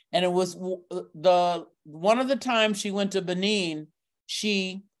Benin. And it was one of the times she went to Benin,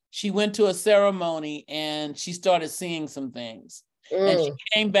 she went to a ceremony and she started seeing some things. And she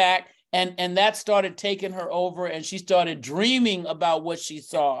came back and that started taking her over, and she started dreaming about what she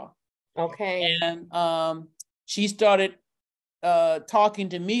saw. Okay. And she started talking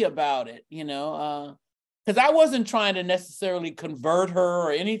to me about it, because I wasn't trying to necessarily convert her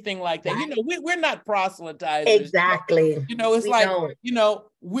or anything like that. Right. We're not proselytizers. Exactly. It's we like, don't.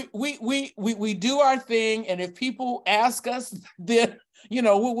 We do our thing, and if people ask us, then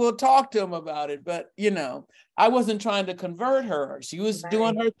we'll talk to them about it. But I wasn't trying to convert her. She was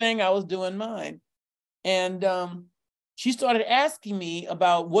doing her thing, I was doing mine. And she started asking me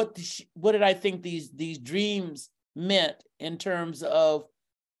about what did I think these dreams meant in terms of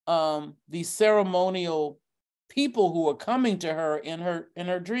these ceremonial people who were coming to her in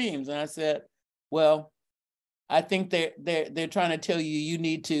her dreams. And I said, well, I think they're trying to tell you you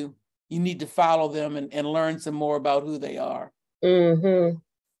need to follow them and learn some more about who they are. Mm-hmm.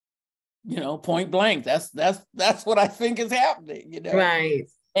 Point blank. That's what I think is happening. Right.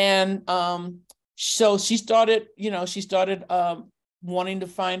 And so she started wanting to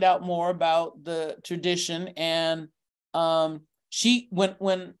find out more about the tradition. And she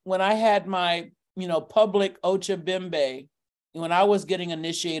when I had my public Ocha Bimbe, when I was getting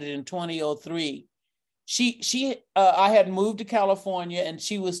initiated in 2003, I had moved to California, and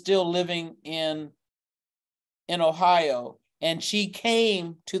she was still living in Ohio. and she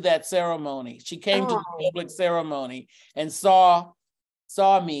came to that ceremony. She came to the Oh. public ceremony and saw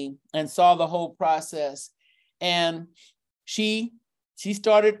me and saw the whole process. And she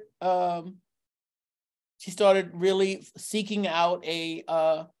started really seeking out a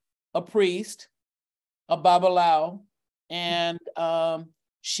priest, a Babalawo, and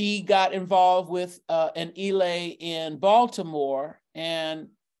she got involved with an Ile in Baltimore, and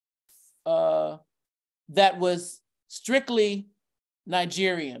that was strictly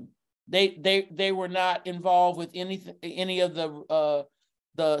Nigerian. They were not involved with any of the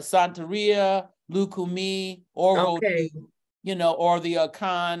Santeria, Lukumi, or Okay. Voodoo, or the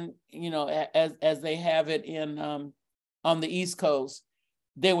Akan, as they have it in on the East Coast.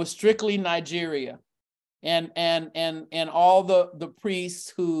 They were strictly Nigeria, and all the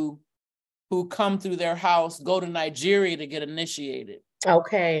priests who come through their house go to Nigeria to get initiated.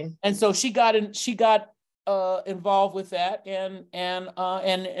 Okay. And so she got involved with that, and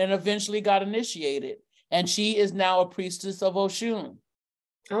eventually got initiated. And she is now a priestess of Oshun.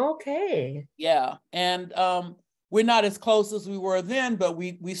 Okay. Yeah, and we're not as close as we were then, but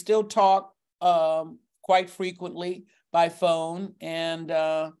we still talk quite frequently by phone, and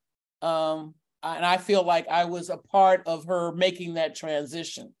I feel like I was a part of her making that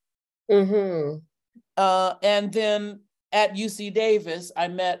transition. Mm-hmm. And then at UC Davis, I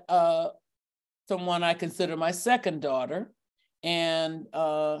met someone I consider my second daughter, and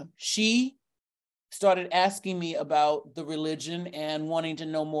she started asking me about the religion and wanting to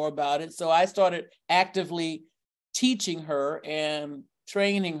know more about it. So I started actively teaching her and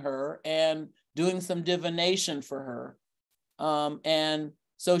training her and doing some divination for her. And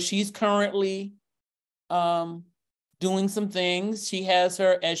so she's currently doing some things. She has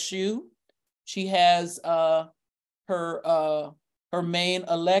her Eshu. She has her main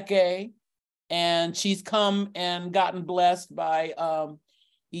Aleke, and she's come and gotten blessed by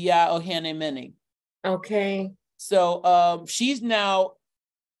Iya Ohenemene. Okay. So she's now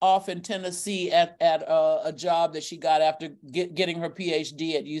off in Tennessee at a job that she got after getting her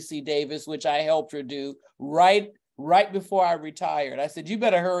PhD at UC Davis, which I helped her do right before I retired. I said, you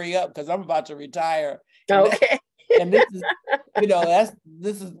better hurry up because I'm about to retire. Okay. And this is,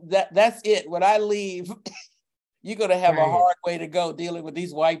 that's it. When I leave, you're gonna have a hard way to go dealing with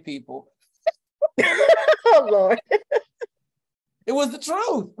these white people. Oh Lord. It was the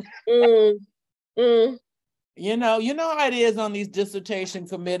truth. Mm. Mm. You know how it is on these dissertation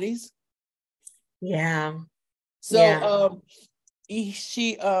committees. Yeah. So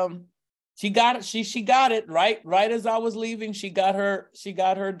she got it. She got it right as I was leaving. She got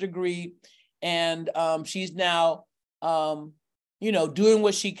her degree, and she's now doing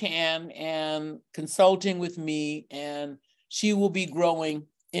what she can and consulting with me, and she will be growing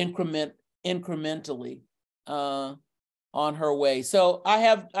incrementally on her way. So I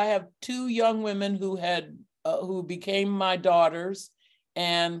have two young women who became my daughters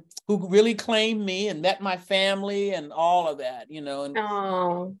and who really claimed me and met my family and all of that,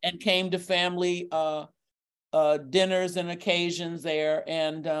 and came to family dinners and occasions there.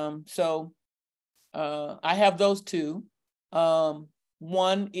 And so I have those two.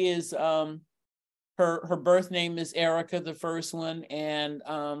 One is her birth name is Erica, the first one, and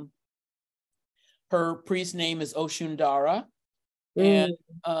her priest name is Oshundara. And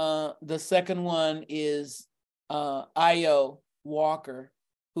the second one is Ayo Walker,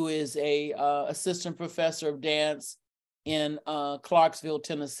 who is a assistant professor of dance in Clarksville,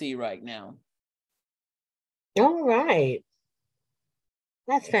 Tennessee right now. All right.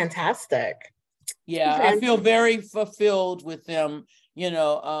 That's fantastic. Yeah, I feel very fulfilled with them.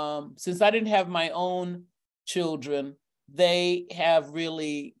 Since I didn't have my own children, they have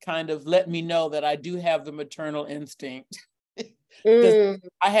really kind of let me know that I do have the maternal instinct. I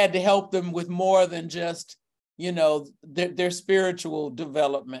had to help them with more than just, their spiritual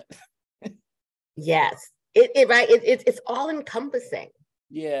development. Yes, it's all encompassing.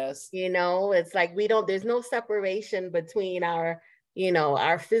 Yes. It's like there's no separation between our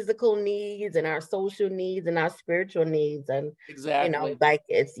physical needs and our social needs and our spiritual needs. And exactly, like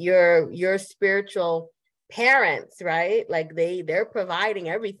it's your spiritual parents, right? Like they're providing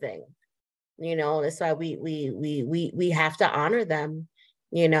everything. That's why we have to honor them,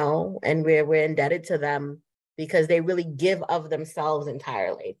 and we're indebted to them because they really give of themselves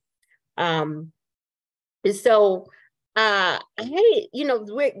entirely. So we're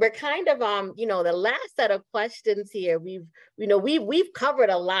kind of the last set of questions here, we've covered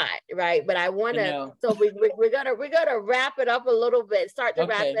a lot, right? But I want to, so we're gonna wrap it up a little bit, start to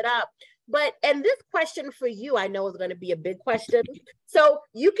wrap it up. And this question for you, I know is going to be a big question. So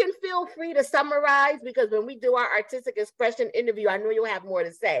you can feel free to summarize, because when we do our artistic expression interview, I know you'll have more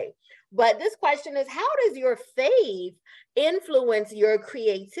to say. But this question is, how does your faith influence your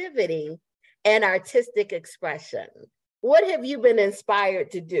creativity and artistic expression? What have you been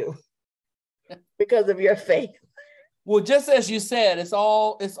inspired to do because of your faith? Well, just as you said, it's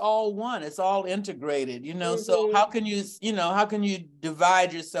all one, it's all integrated, you know. So how can you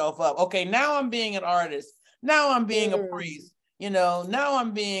divide yourself up? Okay, now I'm being an artist. Now I'm being a priest, you know, now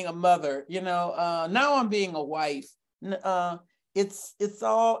I'm being a mother, you know, now I'm being a wife. It's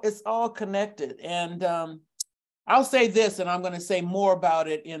all connected. And I'll say this, and I'm going to say more about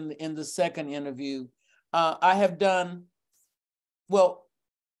it in the second interview. I have done, well,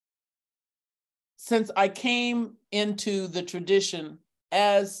 since I came into the tradition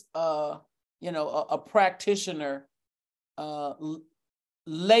as a practitioner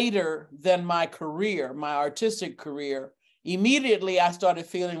later than my career, my artistic career, immediately I started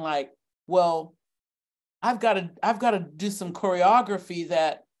feeling like, well, I've got to do some choreography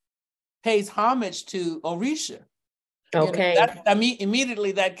that pays homage to Orisha. Okay.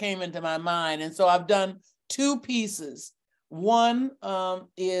 Immediately that came into my mind. And so I've done two pieces. One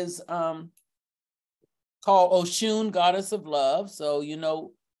is called Oshun, Goddess of Love. So you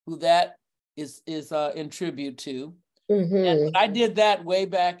know who that is in tribute to. And I did that way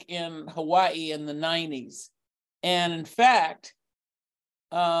back in Hawaii in the 90s. And in fact,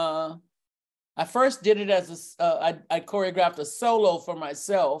 I first did it as I choreographed a solo for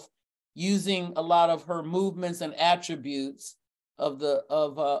myself using a lot of her movements and attributes of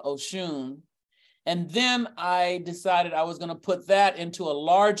Oshun. And then I decided I was going to put that into a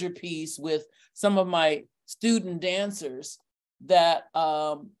larger piece with some of my student dancers that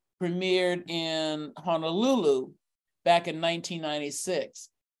premiered in Honolulu back in 1996.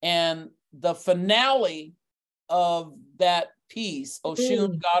 And the finale of that piece,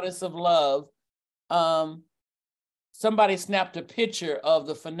 Oshun, Goddess of Love, somebody snapped a picture of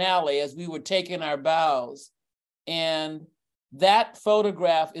the finale as we were taking our bows. And that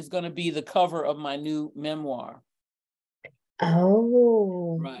photograph is going to be the cover of my new memoir.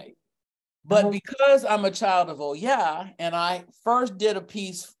 Oh. Right. But because I'm a child of Oya, and I first did a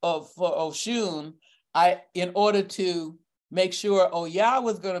piece for Oshun, in order to make sure Oya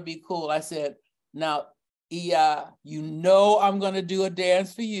was going to be cool, I said, now, Iya, you know I'm going to do a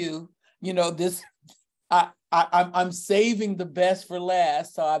dance for you. You know, this, I'm saving the best for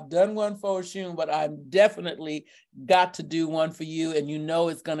last. So I've done one for Oshun, but I've definitely got to do one for you. And you know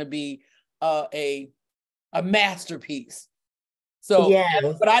it's going to be a masterpiece. So,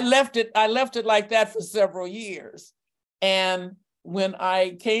 but I left it like that for several years. And when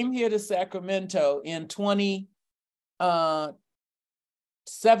I came here to Sacramento in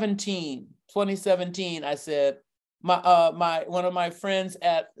 2017, I said, one of my friends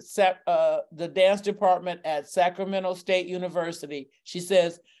at the dance department at Sacramento State University, she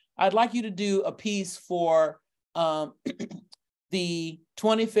says, I'd like you to do a piece for the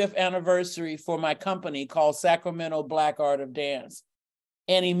 25th anniversary for my company called Sacramento Black Art of Dance.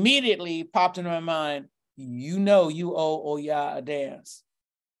 And immediately popped into my mind, you know you owe Oya a dance.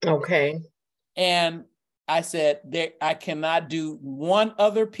 Okay. And I said, I cannot do one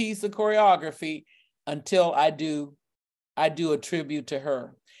other piece of choreography until I do a tribute to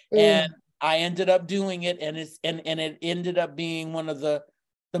her. And I ended up doing it, and it ended up being one of the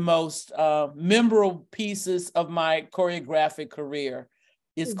most memorable pieces of my choreographic career.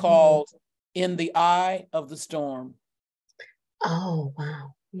 It's called In the Eye of the Storm. Oh,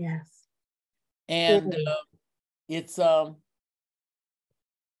 wow. Yes. And it's been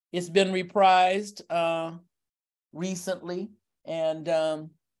reprised recently, and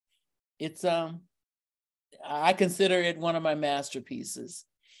it's I consider it one of my masterpieces,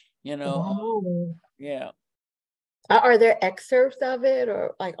 you know. Yeah. Are there excerpts of it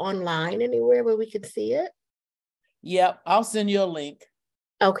or like online anywhere where we could see it? Yep, I'll send you a link.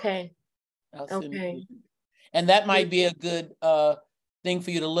 Okay. And that might be a good thing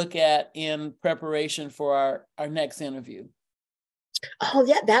for you to look at in preparation for our next interview. Oh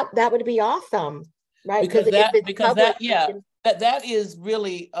yeah, that would be awesome, right? Because that is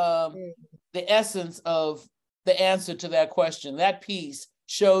really the essence of the answer to that question. That piece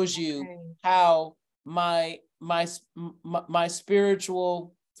shows you how my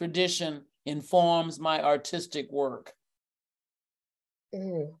spiritual tradition informs my artistic work.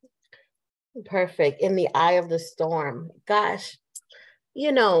 Perfect. In the Eye of the Storm. Gosh,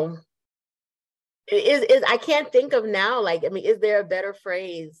 you know, is I can't think of now, like, I mean, is there a better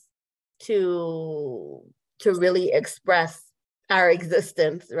phrase to really express our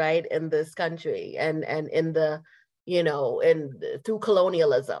existence, right, in this country, and in the, through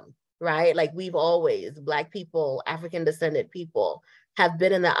colonialism, right? Like we've always, Black people, African descended people, have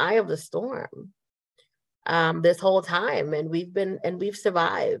been in the eye of the storm this whole time, and we've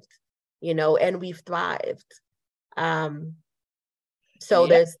survived, and we've thrived. So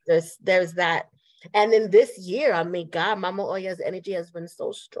Yeah. there's that. And in this year, I mean, God, Mama Oya's energy has been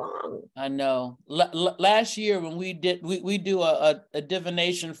so strong. I know. Last year when we do a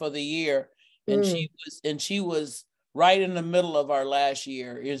divination for the year, and she was right in the middle of our last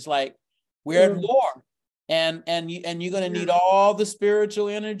year. It's like we're at war, and you're going to need all the spiritual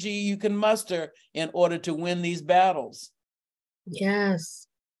energy you can muster in order to win these battles. Yes,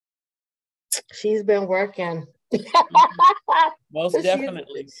 she's been working. Most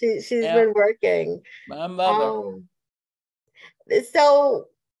definitely. She's been working. My mother. So,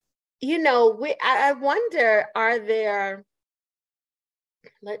 I wonder, are there,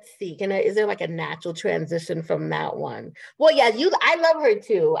 let's see, is there like a natural transition from that one? Well, yeah, I love her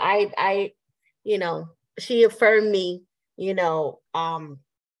too. I she affirmed me,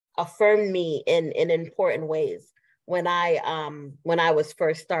 affirmed me in important ways when I was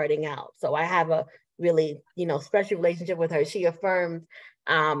first starting out. So I have a really, special relationship with her. She affirmed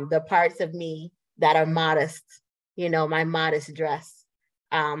the parts of me that are modest, my modest dress,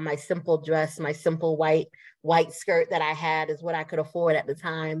 my simple dress, my simple white skirt that I had is what I could afford at the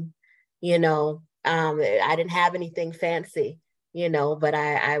time. I didn't have anything fancy, but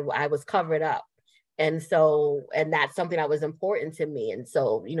I was covered up. And that's something that was important to me. And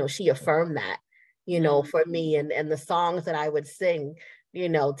so, she affirmed that, for me, and the songs that I would sing,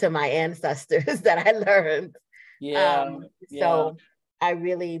 to my ancestors that I learned. So I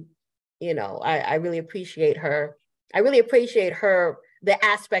really, I really appreciate her. I really appreciate her, the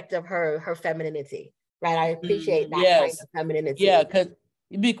aspect of her femininity, right? I appreciate that kind of femininity. Yeah,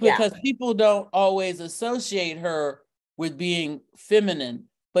 because people don't always associate her with being feminine,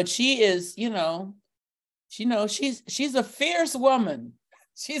 but she is, she's a fierce woman.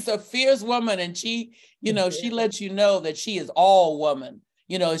 She's a fierce woman, and she lets you know that she is all woman.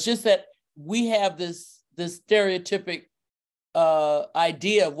 It's just that we have this stereotypic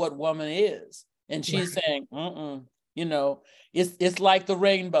idea of what woman is, and she's saying, it's like the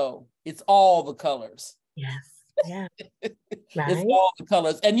rainbow. It's all the colors. Yes, yeah, it's all the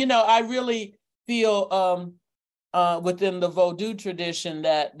colors. And I really feel within the Vodou tradition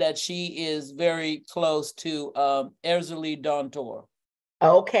that she is very close to Erzulie Dontor.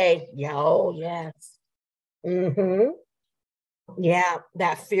 Okay. Yes. Yeah,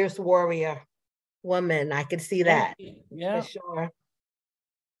 that fierce warrior woman. I could see that. Yeah. For sure.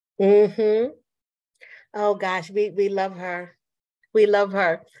 Oh gosh, we love her. We love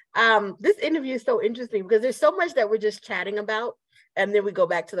her. This interview is so interesting because there's so much that we're just chatting about, and then we go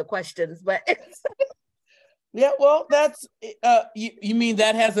back to the questions. But yeah, well, that's you mean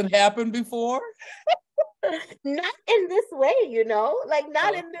that hasn't happened before? Not in this way, like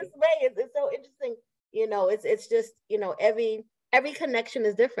not in this way. It's so interesting. It's just, every connection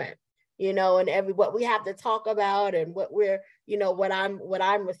is different, and what we have to talk about and what we're, what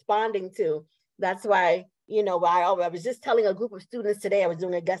I'm responding to. That's why, I was just telling a group of students today, I was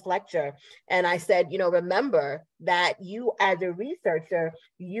doing a guest lecture, and I said, remember that you as a researcher,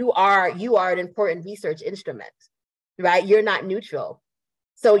 you are an important research instrument, right? You're not neutral.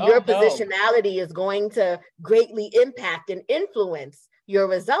 So your positionality is going to greatly impact and influence your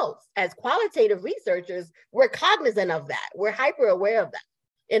results. As qualitative researchers, we're cognizant of that. We're hyper aware of that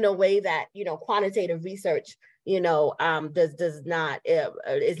in a way that, quantitative research, does not,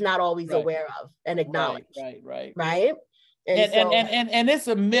 is not always aware of and acknowledge. Right. And it's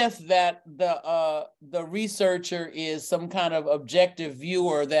a myth that the researcher is some kind of objective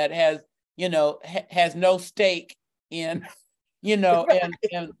viewer that has, has no stake in in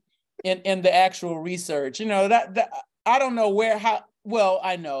the actual research, that I don't know well,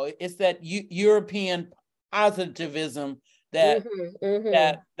 I know it's that European positivism that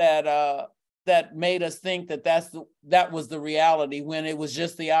that made us think that was the reality when it was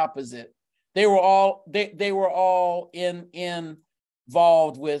just the opposite. They were all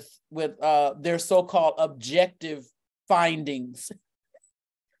involved with their so-called objective findings.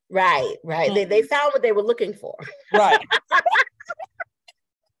 Right. They found what they were looking for. Right.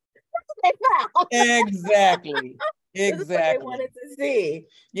 Exactly. This is what they wanted to see.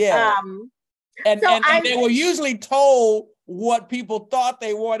 Yeah. And they were usually told what people thought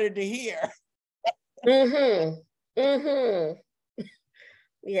they wanted to hear.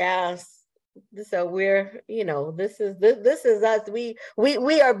 Yes. So we're, this is us. We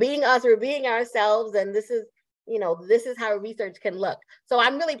are being us. We're being ourselves, and this is this is how research can look. So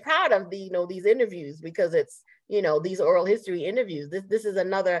I'm really proud of these interviews, because it's, these oral history interviews. This is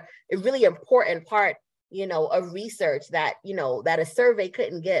another a really important part, of research that, that a survey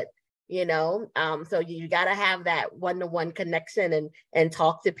couldn't get, so you got to have that one-to-one connection and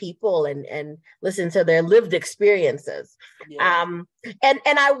talk to people and listen to their lived experiences. Yeah. And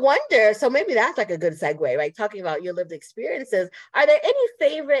I wonder, so maybe that's like a good segue, right? Talking about your lived experiences. Are there any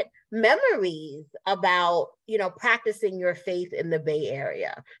favorite memories about, practicing your faith in the Bay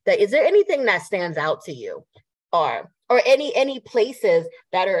Area? Is there anything that stands out to you, or any places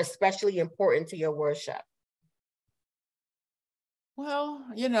that are especially important to your worship? Well,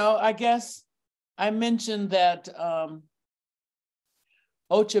 I guess I mentioned that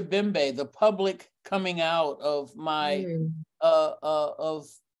Ochebimbe, the public coming out of my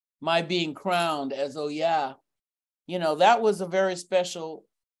being crowned as Oya, that was a very special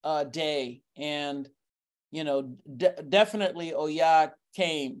day, and definitely Oya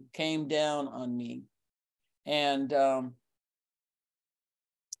came down on me, and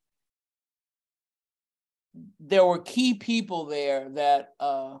there were key people there that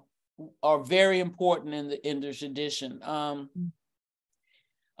are very important in the tradition. A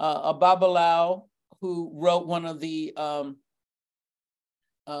Babalawo, who wrote one of the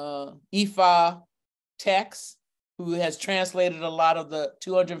Ifa texts, who has translated a lot of the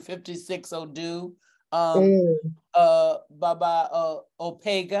 256 Odu. Baba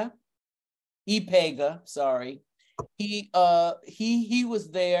Ipega, sorry. He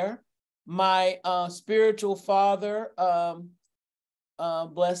was there. My spiritual father,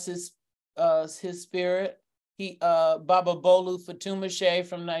 bless his spirit. Baba Bolu Fatumashe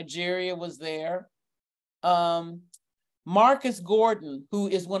from Nigeria was there. Marcus Gordon, who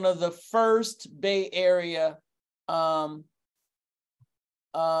is one of the first Bay Area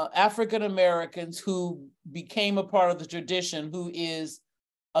African Americans who became a part of the tradition, who is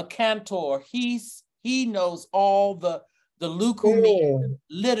a cantor. He knows all the Lukumi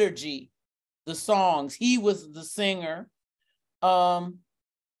liturgy, the songs. He was the singer. Tobaji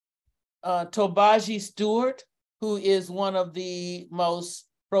Stewart, who is one of the most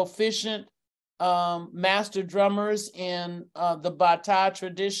proficient master drummers in the Bata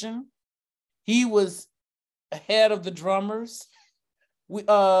tradition. He was head of the drummers.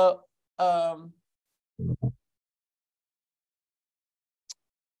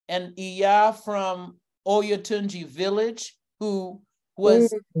 And Iya from Oyotunji village, who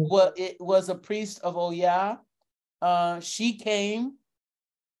was a priest of Oya. She came.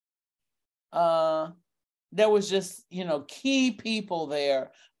 There was just, key people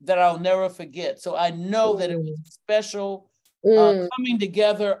there that I'll never forget. So I know that it was special coming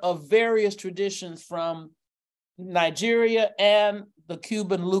together of various traditions from Nigeria and the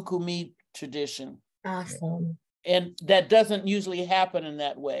Cuban Lukumi tradition. Awesome. And that doesn't usually happen in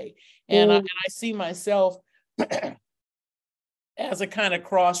that way. And I see myself as a kind of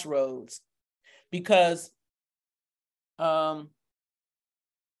crossroads, because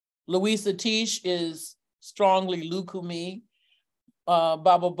Louisa Tish is strongly Lukumi.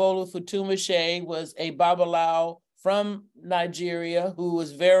 Baba Bolu Fatumashe was a Babalawo from Nigeria who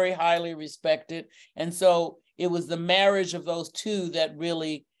was very highly respected. And so it was the marriage of those two that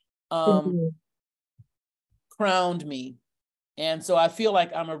really crowned me. And so I feel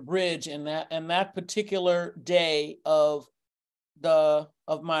like I'm a bridge in that particular day of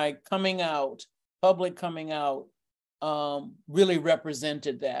my coming out, public coming out, really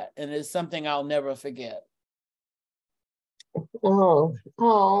represented that. And it's something I'll never forget. Oh,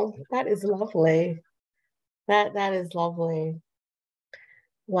 that is lovely. That is lovely.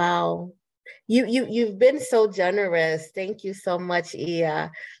 Wow. You've been so generous. Thank you so much,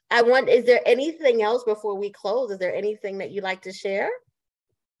 Iya. Is there anything else before we close? Is there anything that you'd like to share?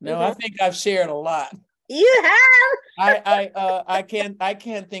 No, I think I've shared a lot. You have. I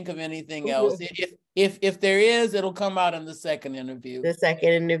can't think of anything else. If there is, it'll come out in the second interview. The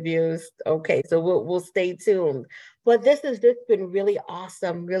second interviews. Okay, so we'll stay tuned. But this has just been really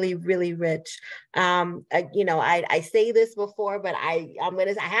awesome, really, really rich. I say this before, but I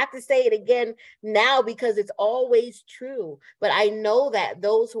have to say it again now because it's always true. But I know that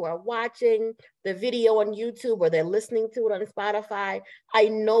those who are watching the video on YouTube or they're listening to it on Spotify, I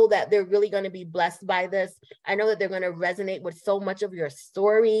know that they're really going to be blessed by this. I know that they're going to resonate with so much of your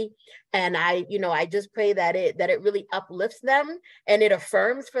story. And I just pray that it really uplifts them and it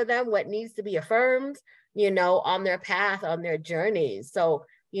affirms for them what needs to be affirmed, on their path, on their journeys. So,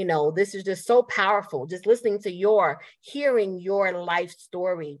 this is just so powerful. Just listening to hearing your life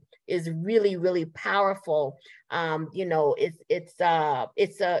story is really, really powerful. It's a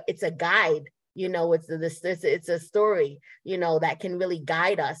guide you know, it's a story, you know, that can really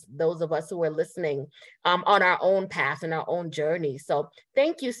guide us, those of us who are listening, on our own path and our own journey. So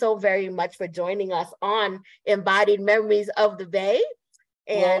thank you so very much for joining us on Embodied Memories of the Bay.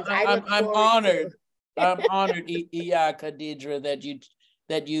 And well, I'm honored. I'm honored, Iya Khadija,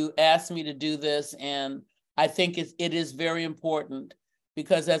 that you asked me to do this, and I think it is very important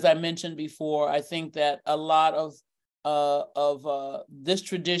because, as I mentioned before, I think that a lot of this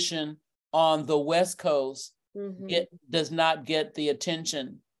tradition on the West Coast, it does not get the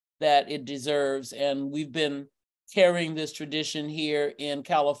attention that it deserves, and we've been carrying this tradition here in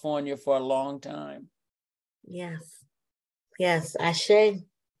California for a long time. Yes, Ashe.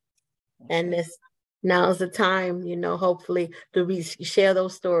 And now's the time, you know, hopefully to share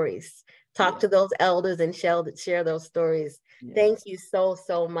those stories, talk to those elders and share those stories. Thank you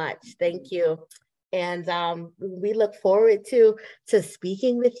so much. Thank you. And we look forward to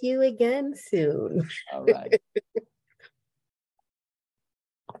speaking with you again soon. All right.